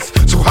for years,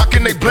 so how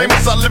can they blame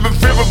us? I live in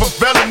fear of a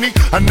felony.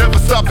 I never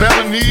stop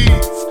belling these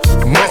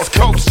West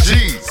Coast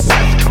G's.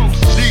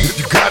 If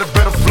you got it,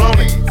 better flown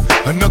it.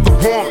 Another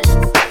warrant.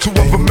 Two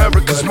of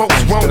America's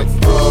most wanted.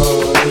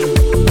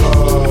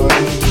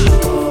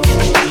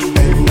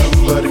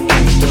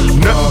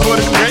 Nothing but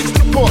a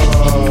gangster boy.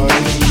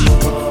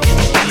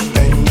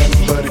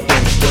 Nothing but a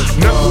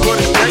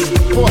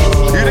gangster boy.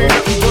 It ain't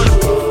nothing but a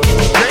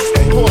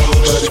gangster boy.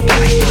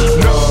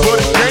 Nothing but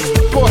a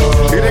gangster boy.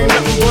 It ain't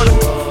nothing but a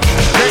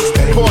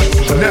gangster boy.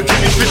 Now give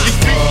me 50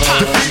 feet.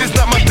 Defeat is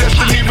not my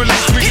destiny.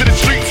 Release me to the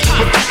streets,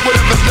 but keep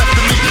whatever's left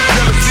of me.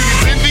 Jealousy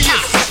is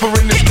envious,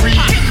 suffering is greed.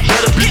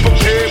 Better be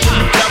prepared when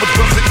you cowards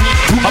bust at me.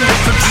 I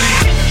bust and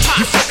bleed.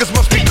 You suckers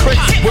must be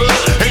crazy, world.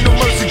 Ain't no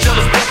mercy,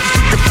 jealous busters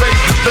who can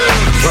phase the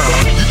thugs.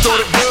 You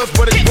thought it was,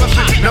 but it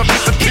wasn't. Now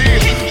disappear.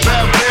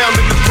 Bow down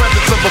in the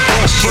presence of a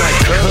boss like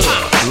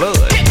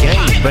blood,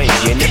 gang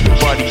banging.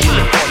 Everybody in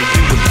the party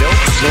doing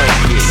dope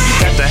slanging. You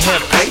got to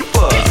have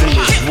papers in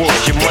this world.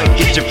 You might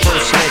get your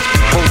first snatch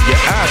before your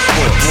eyes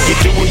fall.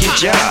 You're doing your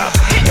job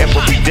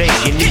every day.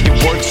 You need to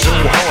work so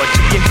hard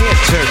till your hair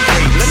turn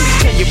gray. Let me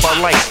tell you about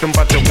life and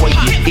about the way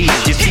you is.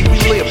 You see, we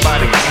live by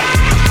the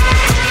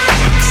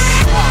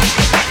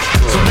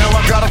so now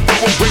I gotta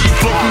throw away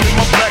floating in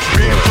my black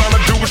beard, trying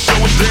to do a show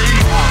a day.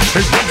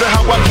 And wonder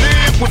how I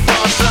live with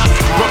 5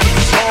 shots. Brothers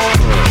is hard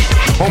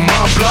on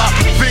my block.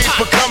 Fiends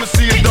for coming,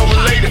 see it though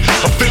related.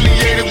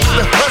 Affiliated with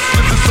the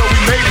hustlers, and so we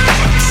made it.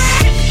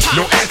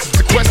 No answers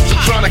to questions,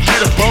 I'm trying to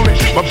get up on it.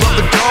 My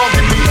brother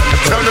dogging me,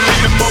 eternally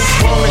the most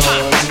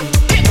wanted.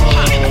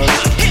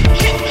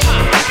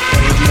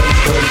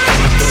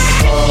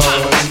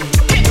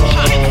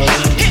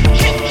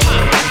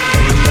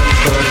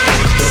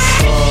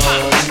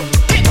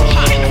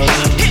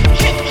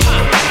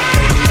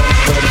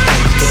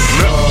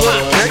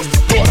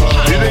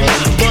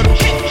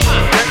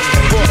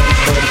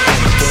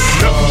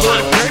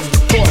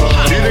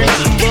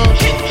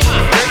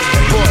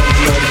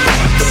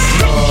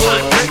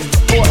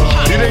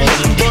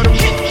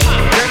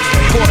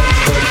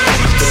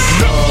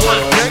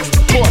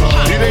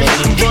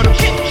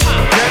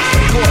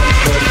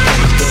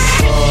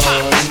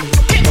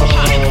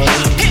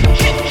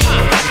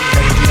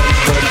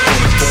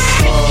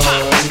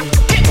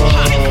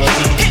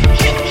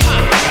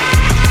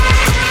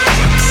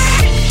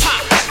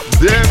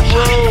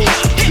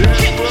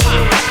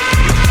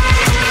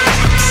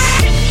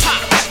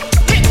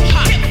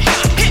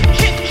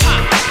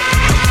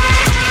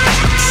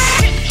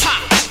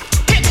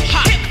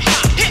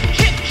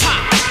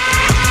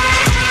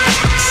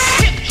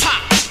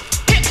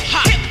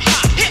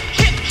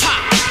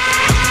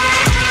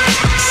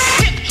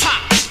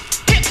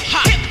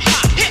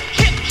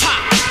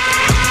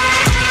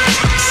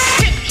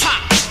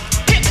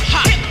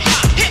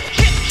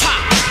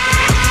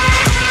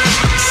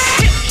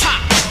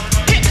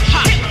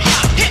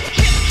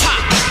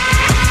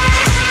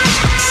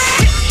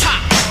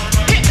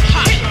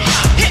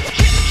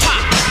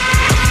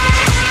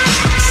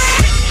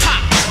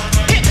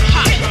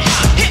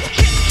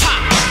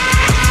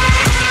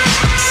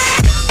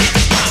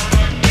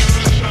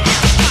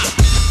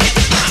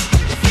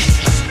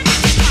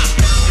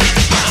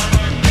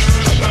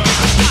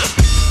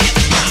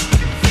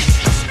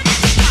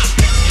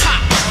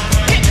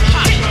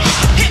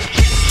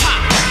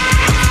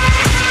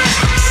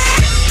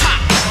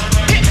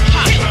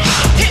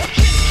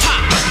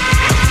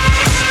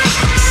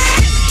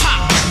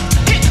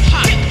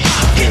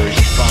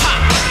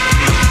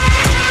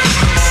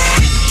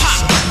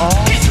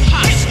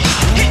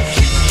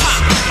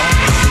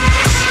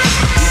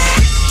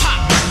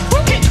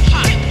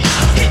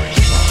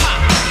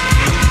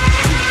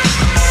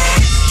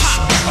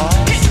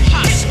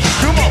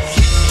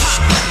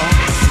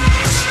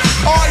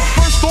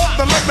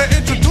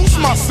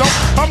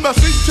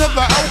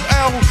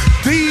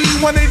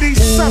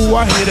 Ooh,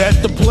 I hear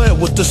that the player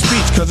with the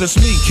speech, cause it's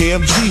me,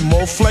 KMG,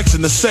 more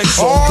flexing the sex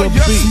on the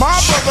yes, beat. My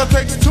brother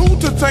takes 2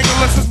 to tangle,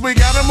 unless we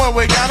got him or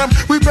we got him.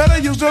 We better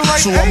use the right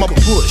So angle.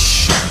 I'ma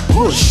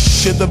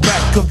push in the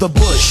back of the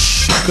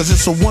bush, cause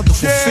it's a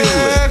wonderful feeling.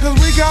 Yeah, cause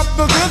we got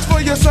the goods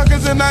for you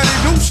suckers and 90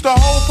 deuce, the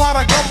whole pot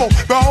of gumbo,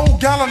 the whole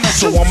gallon of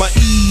So juice. I'ma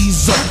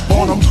ease up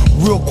on them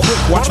real quick,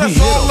 watch me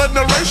hit all in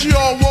them. the ratio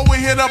of what we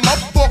hit them up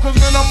for, cause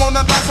when I'm on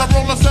the dice, I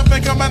roll a 7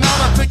 coming out,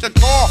 I take your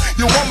car,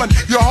 your woman,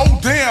 your whole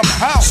damn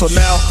house. So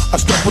now I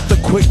step with the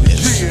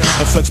quickness.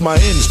 And flex my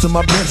ends to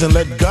my bends and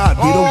let God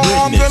be the witness.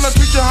 I'm gonna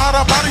teach you how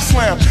to body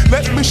slam.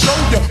 Let me show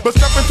you. But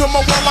step into my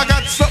world, I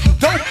got something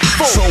dope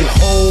for you. So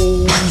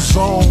hold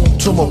on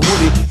to my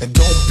woody and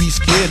don't be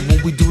scared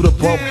when we do the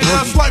bump boogie.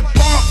 That's like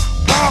bop,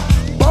 bop,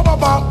 bop, bop,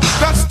 bop.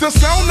 That's the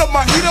sound of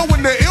my heater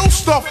when the ill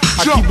stuff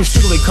I jump. keep it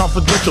strictly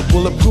confidential,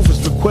 bulletproof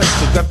is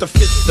requested. Got the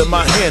fist in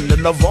my hand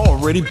and I've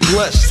already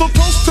blessed. So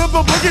toast to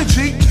the boogie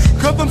G,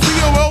 cause I'm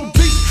C-O-L-D.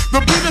 The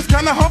beat is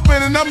kinda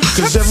humping and I'm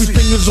Cause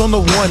everything is on the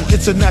one,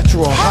 it's a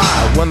natural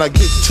high. When I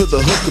get to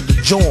the hook of the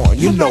joint,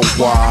 you know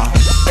why.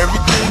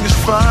 Everything is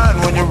fine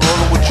when you're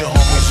rolling with your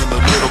homies in a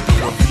little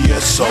bit of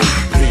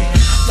V.S.O.P.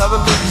 Now the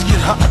ladies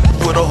get hot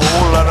with a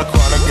whole lot of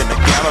chronic and a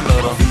gallon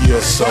of the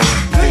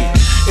V.S.O.P.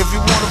 If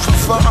you want it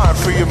for fun,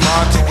 free your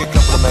mind, take a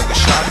couple of mega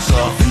shots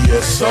of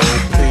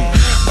V.S.O.P.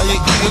 Now you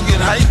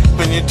get hype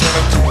and you turn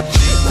into a G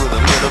with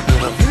a little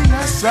bit of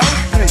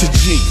V.S.O.P. To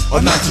G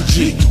or not to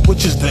G,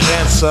 which is the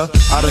answer?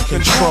 Out of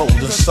control,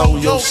 to soul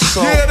your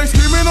soul. Yeah, they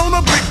screaming on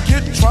a big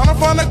kid, trying to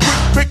find a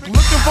quick pick,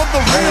 looking for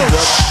the real. Hold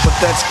up, but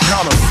that's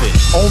counterfeit.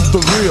 On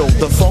the real,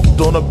 the funk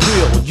don't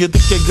appeal. You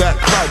think you got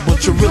clout,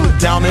 but you're really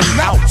down and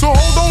out. So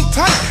hold on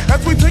tight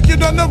as we take you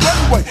down the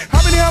runway.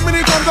 How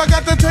many times I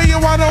got to tell you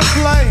I don't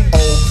play?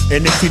 Oh,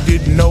 and if you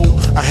didn't know,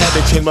 I had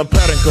to change my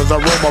pattern, cause I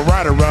roll my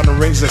ride around the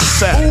rings of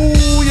Saturn.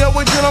 Ooh, yeah,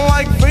 we're chillin'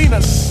 like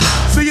Venus.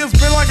 See, it's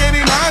been like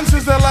 89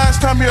 since the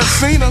last time you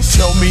seen us.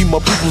 Tell me, my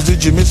peoples,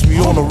 did you miss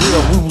me on the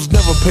real? We was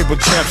never paper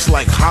champs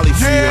like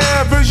Hollyfield.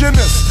 Yeah,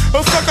 visionist.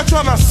 A sucker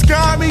tryna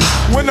sky me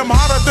when I'm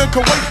hotter than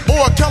Kuwait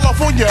or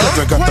California. Cause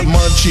I got the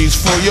munchies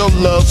for your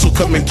love, so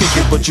come and kick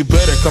it. But you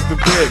better come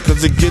prepared,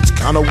 cause it gets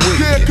kinda weird.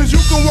 Yeah, cause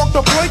you can walk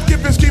the plank if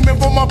you're scheming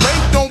for my bank.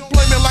 Don't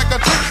play me like a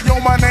trick, yo,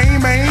 my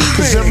name ain't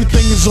Cause big.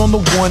 everything is on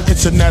the one,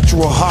 it's a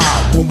natural high.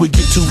 When we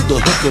get to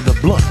the hook of the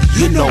blunt,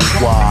 you know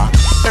why.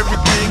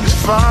 Everything is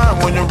fine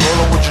when you're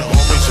rolling with your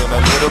homies and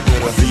a little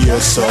bit of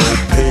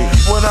V.S.O.P.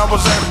 When I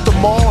was at the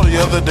mall the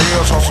other day,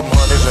 I saw some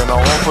honeys and I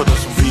offered her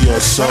some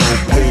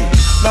V.S.O.P.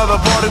 Now the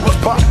party was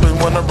popping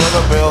when the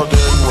brother Bell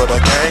did with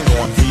a gang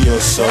on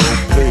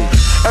V.S.O.P.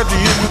 At the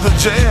end of the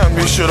jam,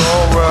 you should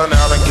all run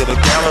out and get a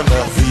gallon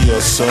of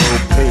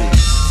V.S.O.P.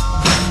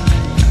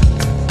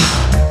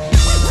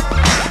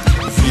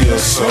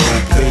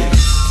 V.S.O.P.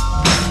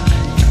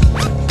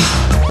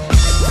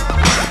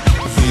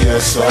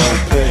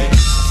 V.S.O.P.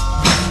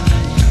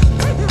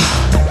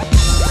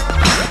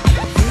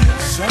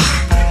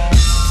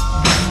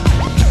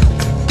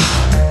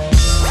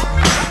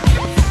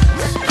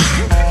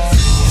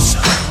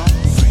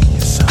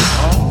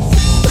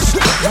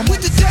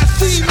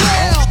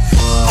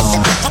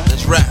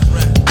 Let's rap.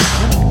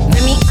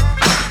 Remy,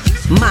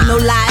 no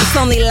lie, it's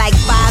only like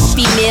 5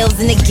 females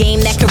in the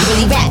game that can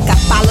really rap. Got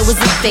followers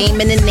and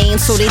fame in the name,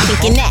 so they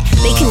thinking that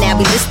they can now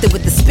be listed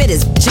with the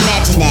spitters.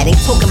 Imagine that,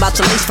 ain't talking about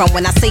your lace front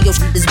when I say your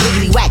shit is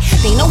really whack.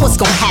 They know what's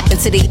gonna happen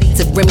to they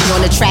to Remy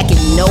on the track, and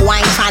you know I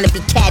ain't trying to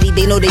be catty.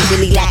 They know they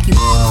really lack you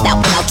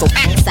out without your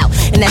ass out,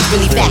 and that's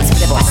really facts.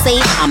 If I say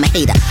it, I'm a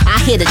hater. I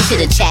hear the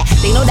chitter chat.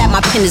 They know that my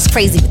pen is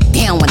crazy, but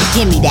they don't wanna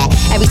give me that.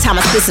 Every time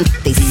I spit some,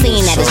 they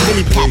saying that it's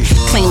really pap.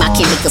 Claim I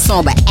can't make a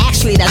song, but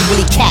actually that's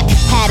really cap.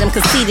 Had them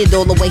conceited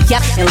all the way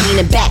up and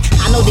leaning back.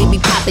 I know they be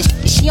poppin'.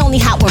 She only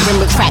hot when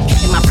Rim crack.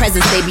 In my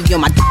presence, they be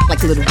on my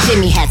like little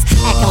Jimmy hats.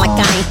 Acting like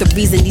I ain't the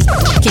reason these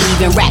can't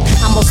even rap.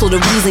 I'm also the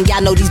reason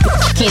y'all know these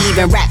can't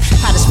even rap.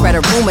 Try to spread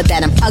a rumor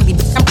that I'm ugly,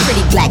 but I'm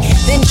pretty black.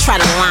 Then try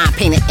to line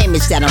paint an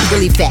image that I'm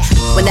really fat.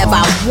 Whenever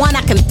I want,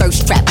 I can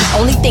thirst trap.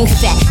 Only thing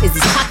fat is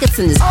these pockets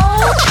and this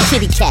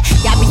kitty cat.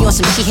 Y'all be on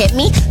some she hit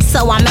me,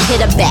 so I'ma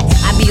hit her back.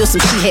 I be on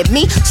some she hit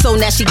me, so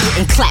now she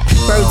getting clapped.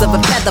 Birds of a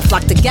feather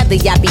flock together,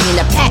 y'all be in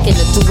a pack and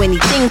to do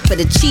anything for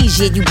the cheese.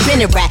 Yeah, you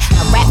been a rat.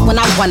 I rap when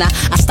I wanna.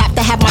 I stopped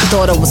to have my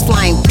daughter was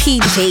flying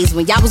PJs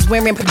when y'all was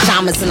wearing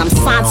pajamas, and I'm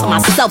signed to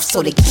myself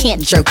so they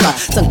can't jerk her.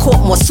 Done caught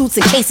more suits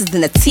and cases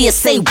than a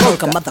TSA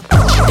worker,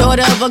 motherfucker.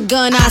 Daughter of a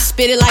gun, I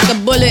spit it like a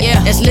bullet.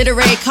 Yeah. That's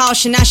literary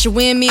caution, I should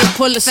win me a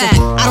Pulitzer.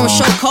 I don't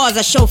show cars,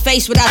 I show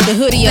face without the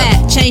hoodie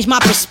up. Change my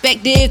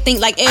perspective, think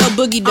like L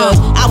Boogie does.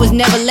 I was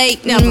never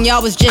late,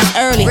 y'all was just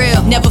early.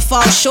 Real. Never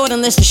fall short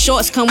unless the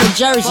shorts come with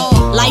jersey.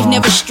 Life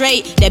never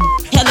straight, that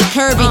hella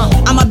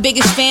curvy. I'm my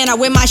biggest fan, I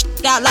wear my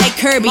shit out like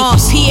Kirby.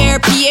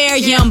 Pierre,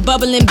 yeah, I'm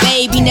bubbling,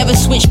 baby. Never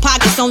switch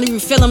pockets, only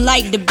refill them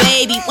like the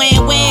baby. When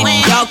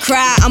y'all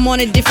cry, I'm on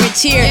a different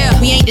tier.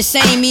 We ain't the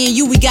same, me and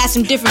you, we got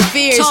some different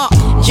fears.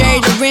 Jerry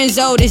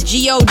Lorenzo, this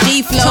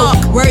G.O.D. flow.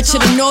 Word to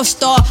the North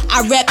Star,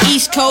 I rep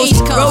East Coast.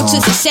 Road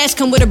to success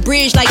come with a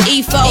bridge like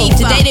E4.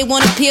 Today they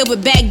want to peel,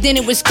 but back then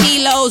it was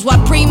kilos. Why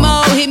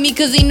Primo hit me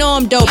cause he know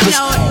I'm dopest.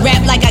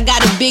 Rap like I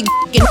got a big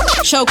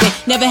choking.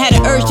 Never had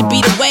an urge to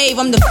be the wave,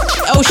 I'm the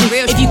ocean.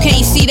 If you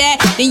can't see that,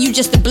 then you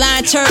just a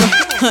blind turtle.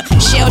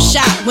 Shell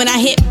shot when I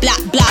hit block.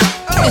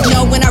 Cause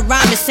know when I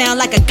rhyme it sound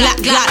like a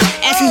glock.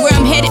 Ask me where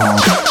I'm headed,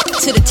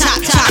 to the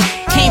top.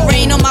 Can't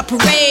rain on my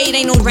parade,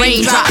 ain't no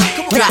raindrop.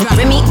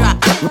 Remy,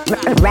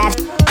 rap.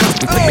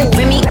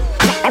 Remy,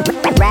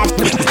 rap.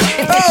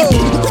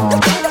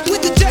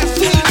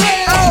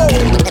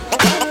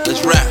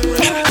 Let's rap.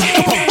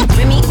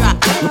 Remy,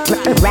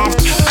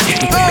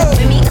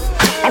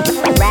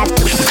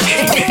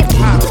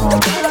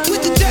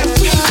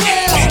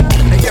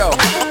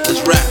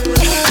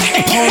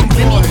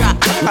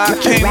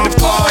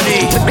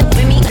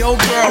 party. Your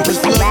girl was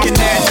looking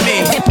at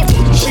me.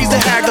 She's a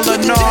haggler,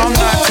 no, I'm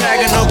not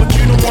tagging her, but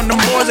you don't want them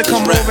boys to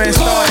come over and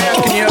start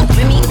asking you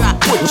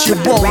what you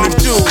wanna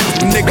do,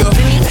 nigga.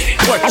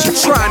 What you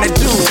trying to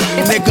do,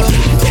 nigga.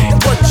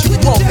 What you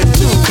wanna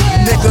do,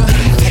 nigga.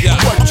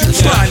 What you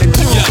trying to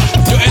do.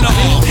 Yo,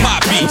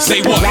 N.O.R.E,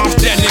 say what?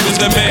 That nigga's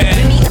the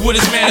man. With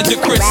his manager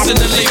Chris and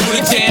the label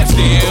the jam,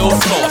 still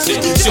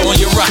flossing, showing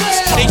your rocks.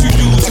 Ain't you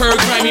dudes heard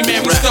grimy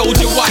man, we stole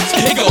your watch.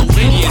 It go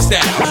Indian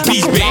style,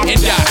 he's bad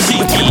and die.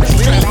 CP,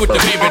 strapped with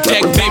the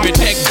baby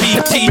tech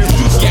BT.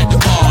 Juicy at the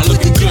bar,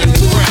 looking good in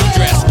the brown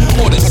dress.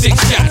 More than 6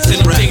 shots and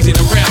them things in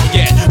around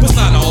yet. What's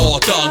not all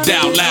thugged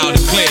out loud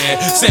and clear.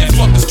 Said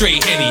fuck the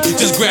straight Henny,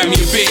 just grab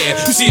me a beer.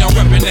 You see I'm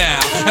reppin'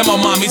 now, and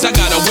my mommies I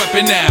got a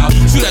weapon now.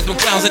 Shoot at them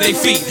clowns at their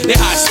feet, they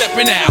high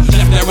stepping out.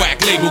 Left that rack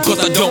label cause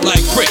I don't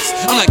like bricks.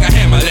 I'm like a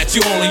hammer that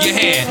you hold in your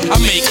hand. I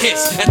make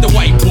hits at the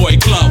white boy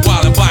club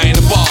while I'm buying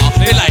the bar.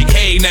 They like,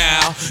 hey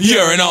now,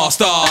 you're an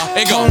all-star.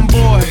 They go,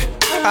 homeboy,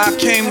 I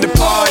came to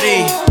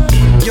party.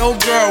 Your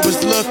girl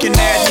was looking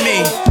at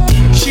me.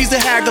 She's a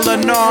haggler,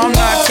 no, I'm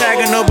not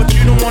tagging her, but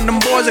you don't want them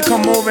boys to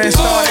come over and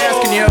start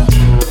asking you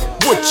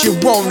what you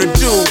wanna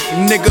do,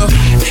 nigga.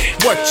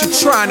 What you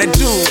trying to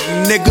do,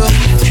 nigga.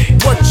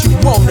 What you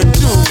wanna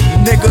do,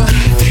 nigga.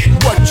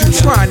 What you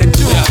trying to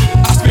do.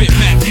 I spit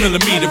Mac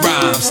millimeter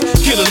rhymes,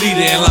 kill a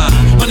leader in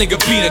line. My nigga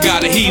Peter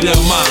got a heater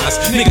of mines.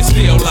 Niggas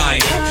still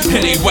lying,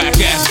 and they whack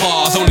ass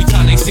bars. Only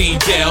time they seen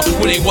jail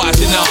when they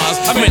watching ours.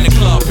 I'm in the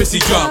club, pissy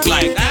drunk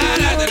like da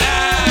da da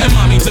da. And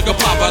mommy took a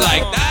popper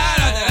like da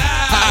da da da.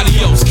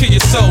 Adios, kill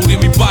your soul, then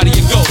we body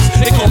your ghost.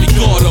 They call me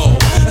Gordo.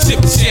 I sip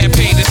the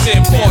champagne that's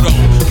in Porto.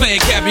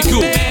 Playing Cappy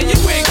Cool. Man, you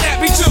ain't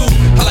happy too.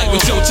 I like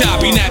when your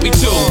child be nappy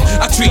too.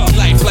 I treat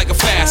life like a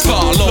fast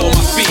car, low on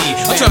my feet.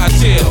 I'm trying to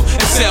chill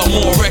and sell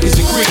more records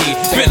than greed.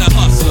 Been a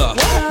hustler,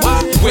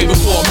 way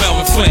before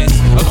Melvin Flint.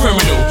 A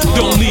criminal,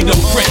 don't need no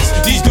prints.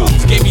 These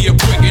dudes gave me a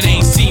brick and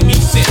ain't seen me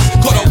since.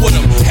 Caught up with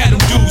them, had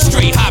them dudes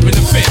straight hopping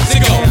the fence.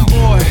 They go,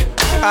 boy,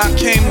 I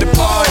came to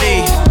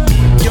party.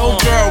 Your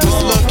girl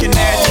was looking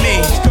at me.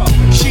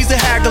 She's a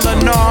haggler,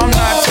 no, I'm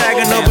not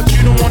tagging her, but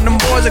you don't want them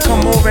boys to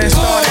come over and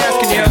start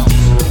asking you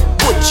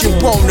what you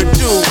wanna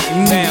do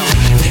now.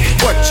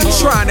 What you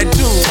trying to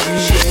do.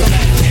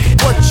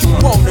 What you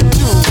wanna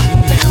do.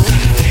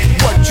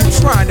 What you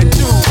trying to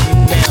do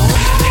now.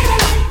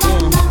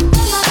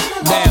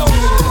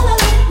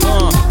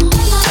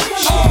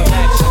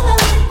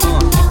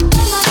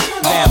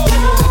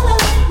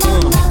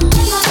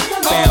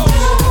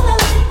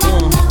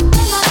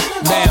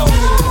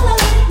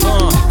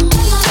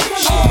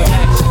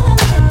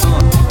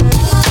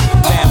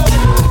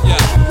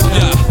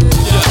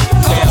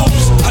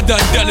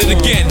 Done it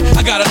again,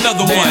 I got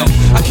another one.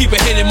 I keep a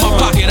hit in my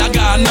pocket, I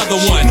got another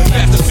one.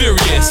 Fast and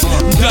furious,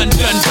 done.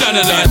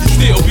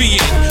 Still be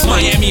in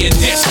Miami and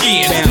jet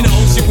skiing. In the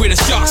ocean where the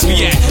sharks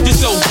be at,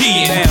 just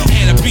ODing.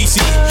 And a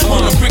BC,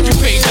 on a brick you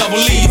pay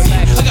double easy.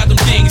 I got them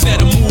things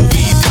that'll move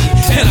easy.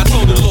 And I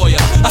told the lawyer,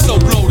 I so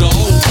blow the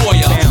old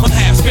boya. I'm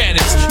half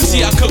Spanish, you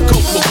see I cook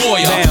coke for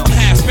Goya. I'm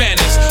half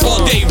Spanish,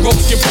 all day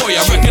roast your boy.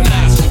 I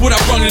recognize what I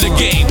run to the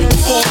game.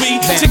 Before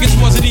me, chickens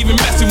wasn't even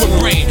messing with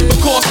brain. But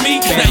cost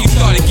me, now you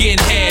started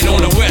getting head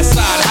on the west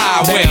side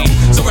highway.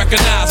 So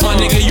recognize my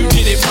nigga, you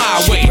did it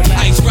my way.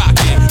 Ice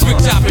rocking, brick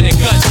chopping and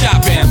gun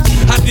shopping.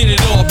 I did it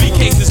all, B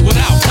cases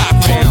without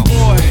copying.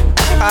 Boy,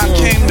 I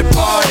came to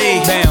party.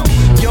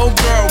 Your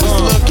girl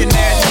was looking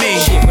at me.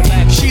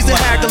 She's a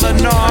haggler,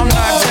 no, I'm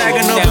not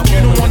tagging her, but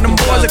you don't want them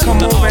boys to come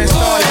over and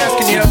start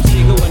asking you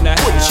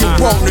what you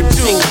wanna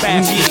do.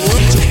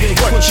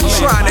 What you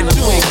trying to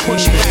do. What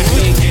you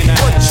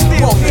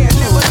wanna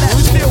do.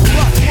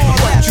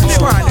 What you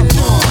trying to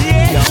do.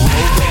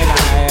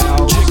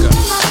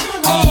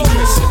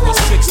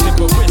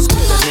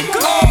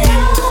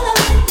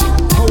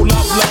 Hold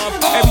up, love.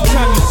 Every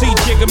time you see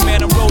Jigga,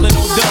 man, I'm rolling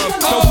on dub.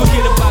 Don't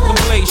forget about the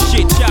blade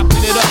shit,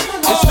 chopping it up.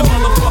 It's the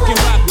motherfucking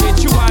rock,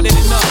 bitch. You hot it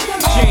enough.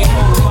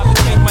 J-Ho, about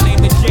to change my name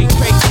to J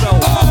Peso.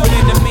 But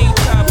in the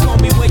meantime, call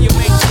me where you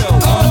make so.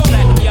 On a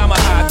platinum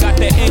Yamaha, got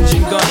that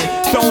engine gunning.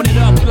 Throwing it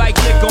up like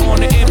liquor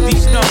on an empty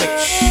stomach.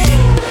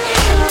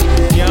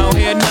 You don't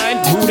hear nothing?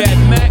 Who that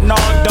Mac? Nah,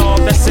 dog,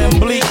 that's in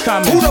Bleak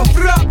coming. Who the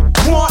fuck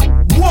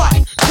want what?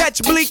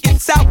 Catch Bleak in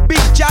South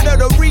Beach, out of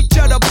the reach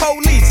of the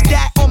police.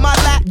 Gat on my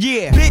lap,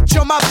 yeah. Bitch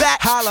on my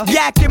back, holla.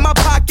 Yak in my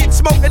pocket,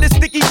 smoking a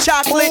sticky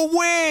chocolate.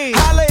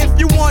 Holla if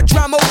you want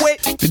drama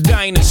with the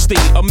dynasty,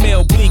 a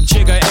male Bleak,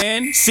 Jigga,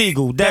 and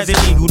Seagull, Desert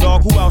Eagle,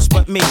 dog. Who else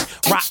but me?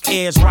 Rock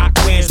ears, rock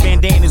wears,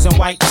 bandanas, and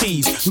white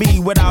tees. Me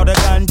without a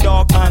gun,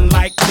 dog,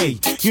 unlike me.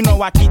 You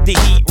know I keep the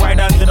heat right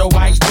under the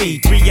white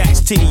feet.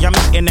 3XT, I'm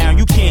eating now,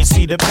 you can't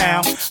see the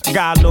pound.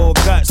 Got a little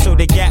gut, so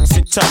the gaps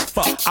are tough.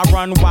 I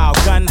run wild,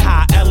 gun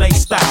high, LA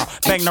style.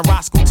 Bang the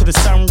Roscoe to the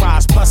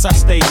sunrise, plus I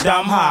stay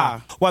dumb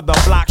high. Whether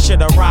block shit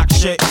or rock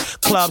shit,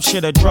 club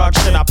shit or drug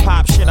shit, I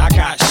pop shit, I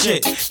got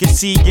shit. Can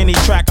see any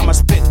track, I'ma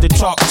spit to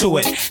talk to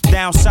it.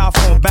 Down south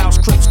on bounce,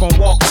 Crips gon'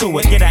 walk to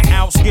it. Get an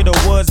ounce, get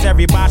a woods,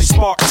 everybody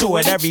spark to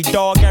it. Every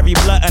dog, every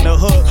blood in the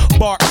hood,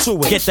 bark to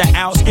it. Get the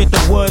ounce, get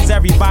the woods,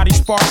 everybody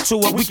spark to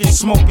it. We can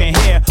smoke in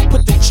here,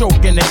 put the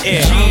choke in the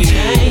air.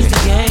 Change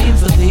the game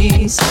for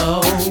these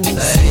hoes.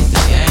 Play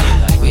the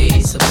game like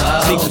we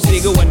supposed.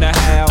 Diggle in the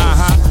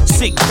house,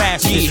 sick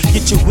bastard.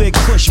 Get your wig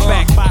pushed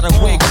back by the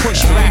wig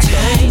pushed back.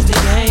 Change the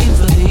game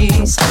for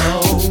these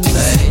hoes.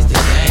 Play the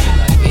game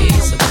like we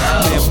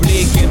supposed.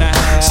 In the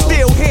house.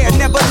 Still here,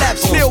 never left,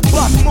 still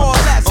buck, more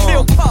or less,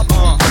 still puff.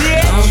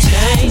 Yeah. Don't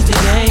change the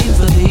game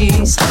for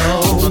these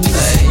hoes.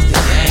 Play the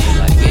game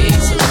like we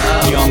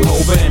supposed. Young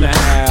over in the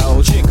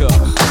house, chica.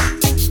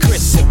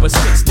 Chris sipper,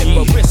 six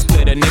dipper, wrist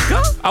splitter, nigga.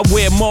 I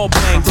wear more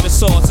bling to the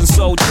sauce and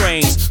soul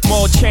trains.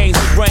 More chains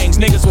and rings,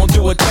 niggas won't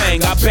do a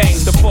thing. I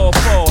bangs the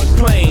 4-4,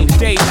 plain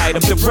daylight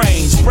of the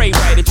brain. Spray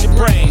right at your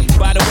brain.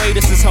 By the way,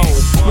 this is home.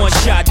 One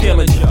shot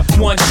Dillinger,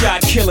 one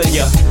shot killing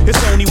ya.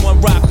 It's only one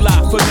rock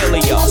block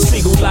familiar.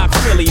 Single lock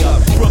Philia.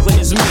 Brooklyn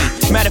is me.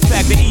 Matter of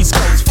fact, the East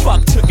Coast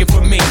fuck took it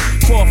from me.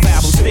 Fourth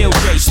album, still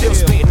J, still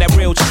spitting that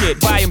real shit.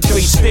 Volume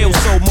 3, still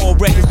sold more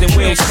records than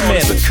Will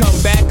Smith. To come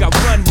back, I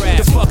run rap.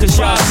 The fuck is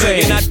y'all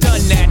saying? I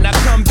done that, and I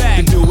come back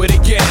and do it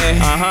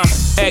again.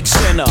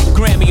 Ex-Center,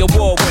 Grammy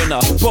Award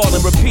winner.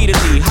 Ballin'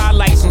 repeatedly,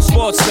 highlights on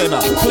Sports Center.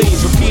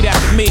 Please repeat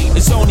after me,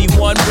 it's only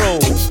one rule.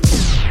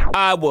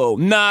 I will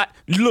not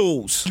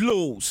lose.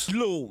 Lose, lose,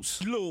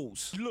 lose,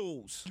 lose, lose,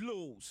 lose,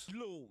 lose,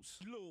 lose,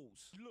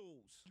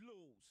 lose,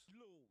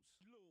 lose.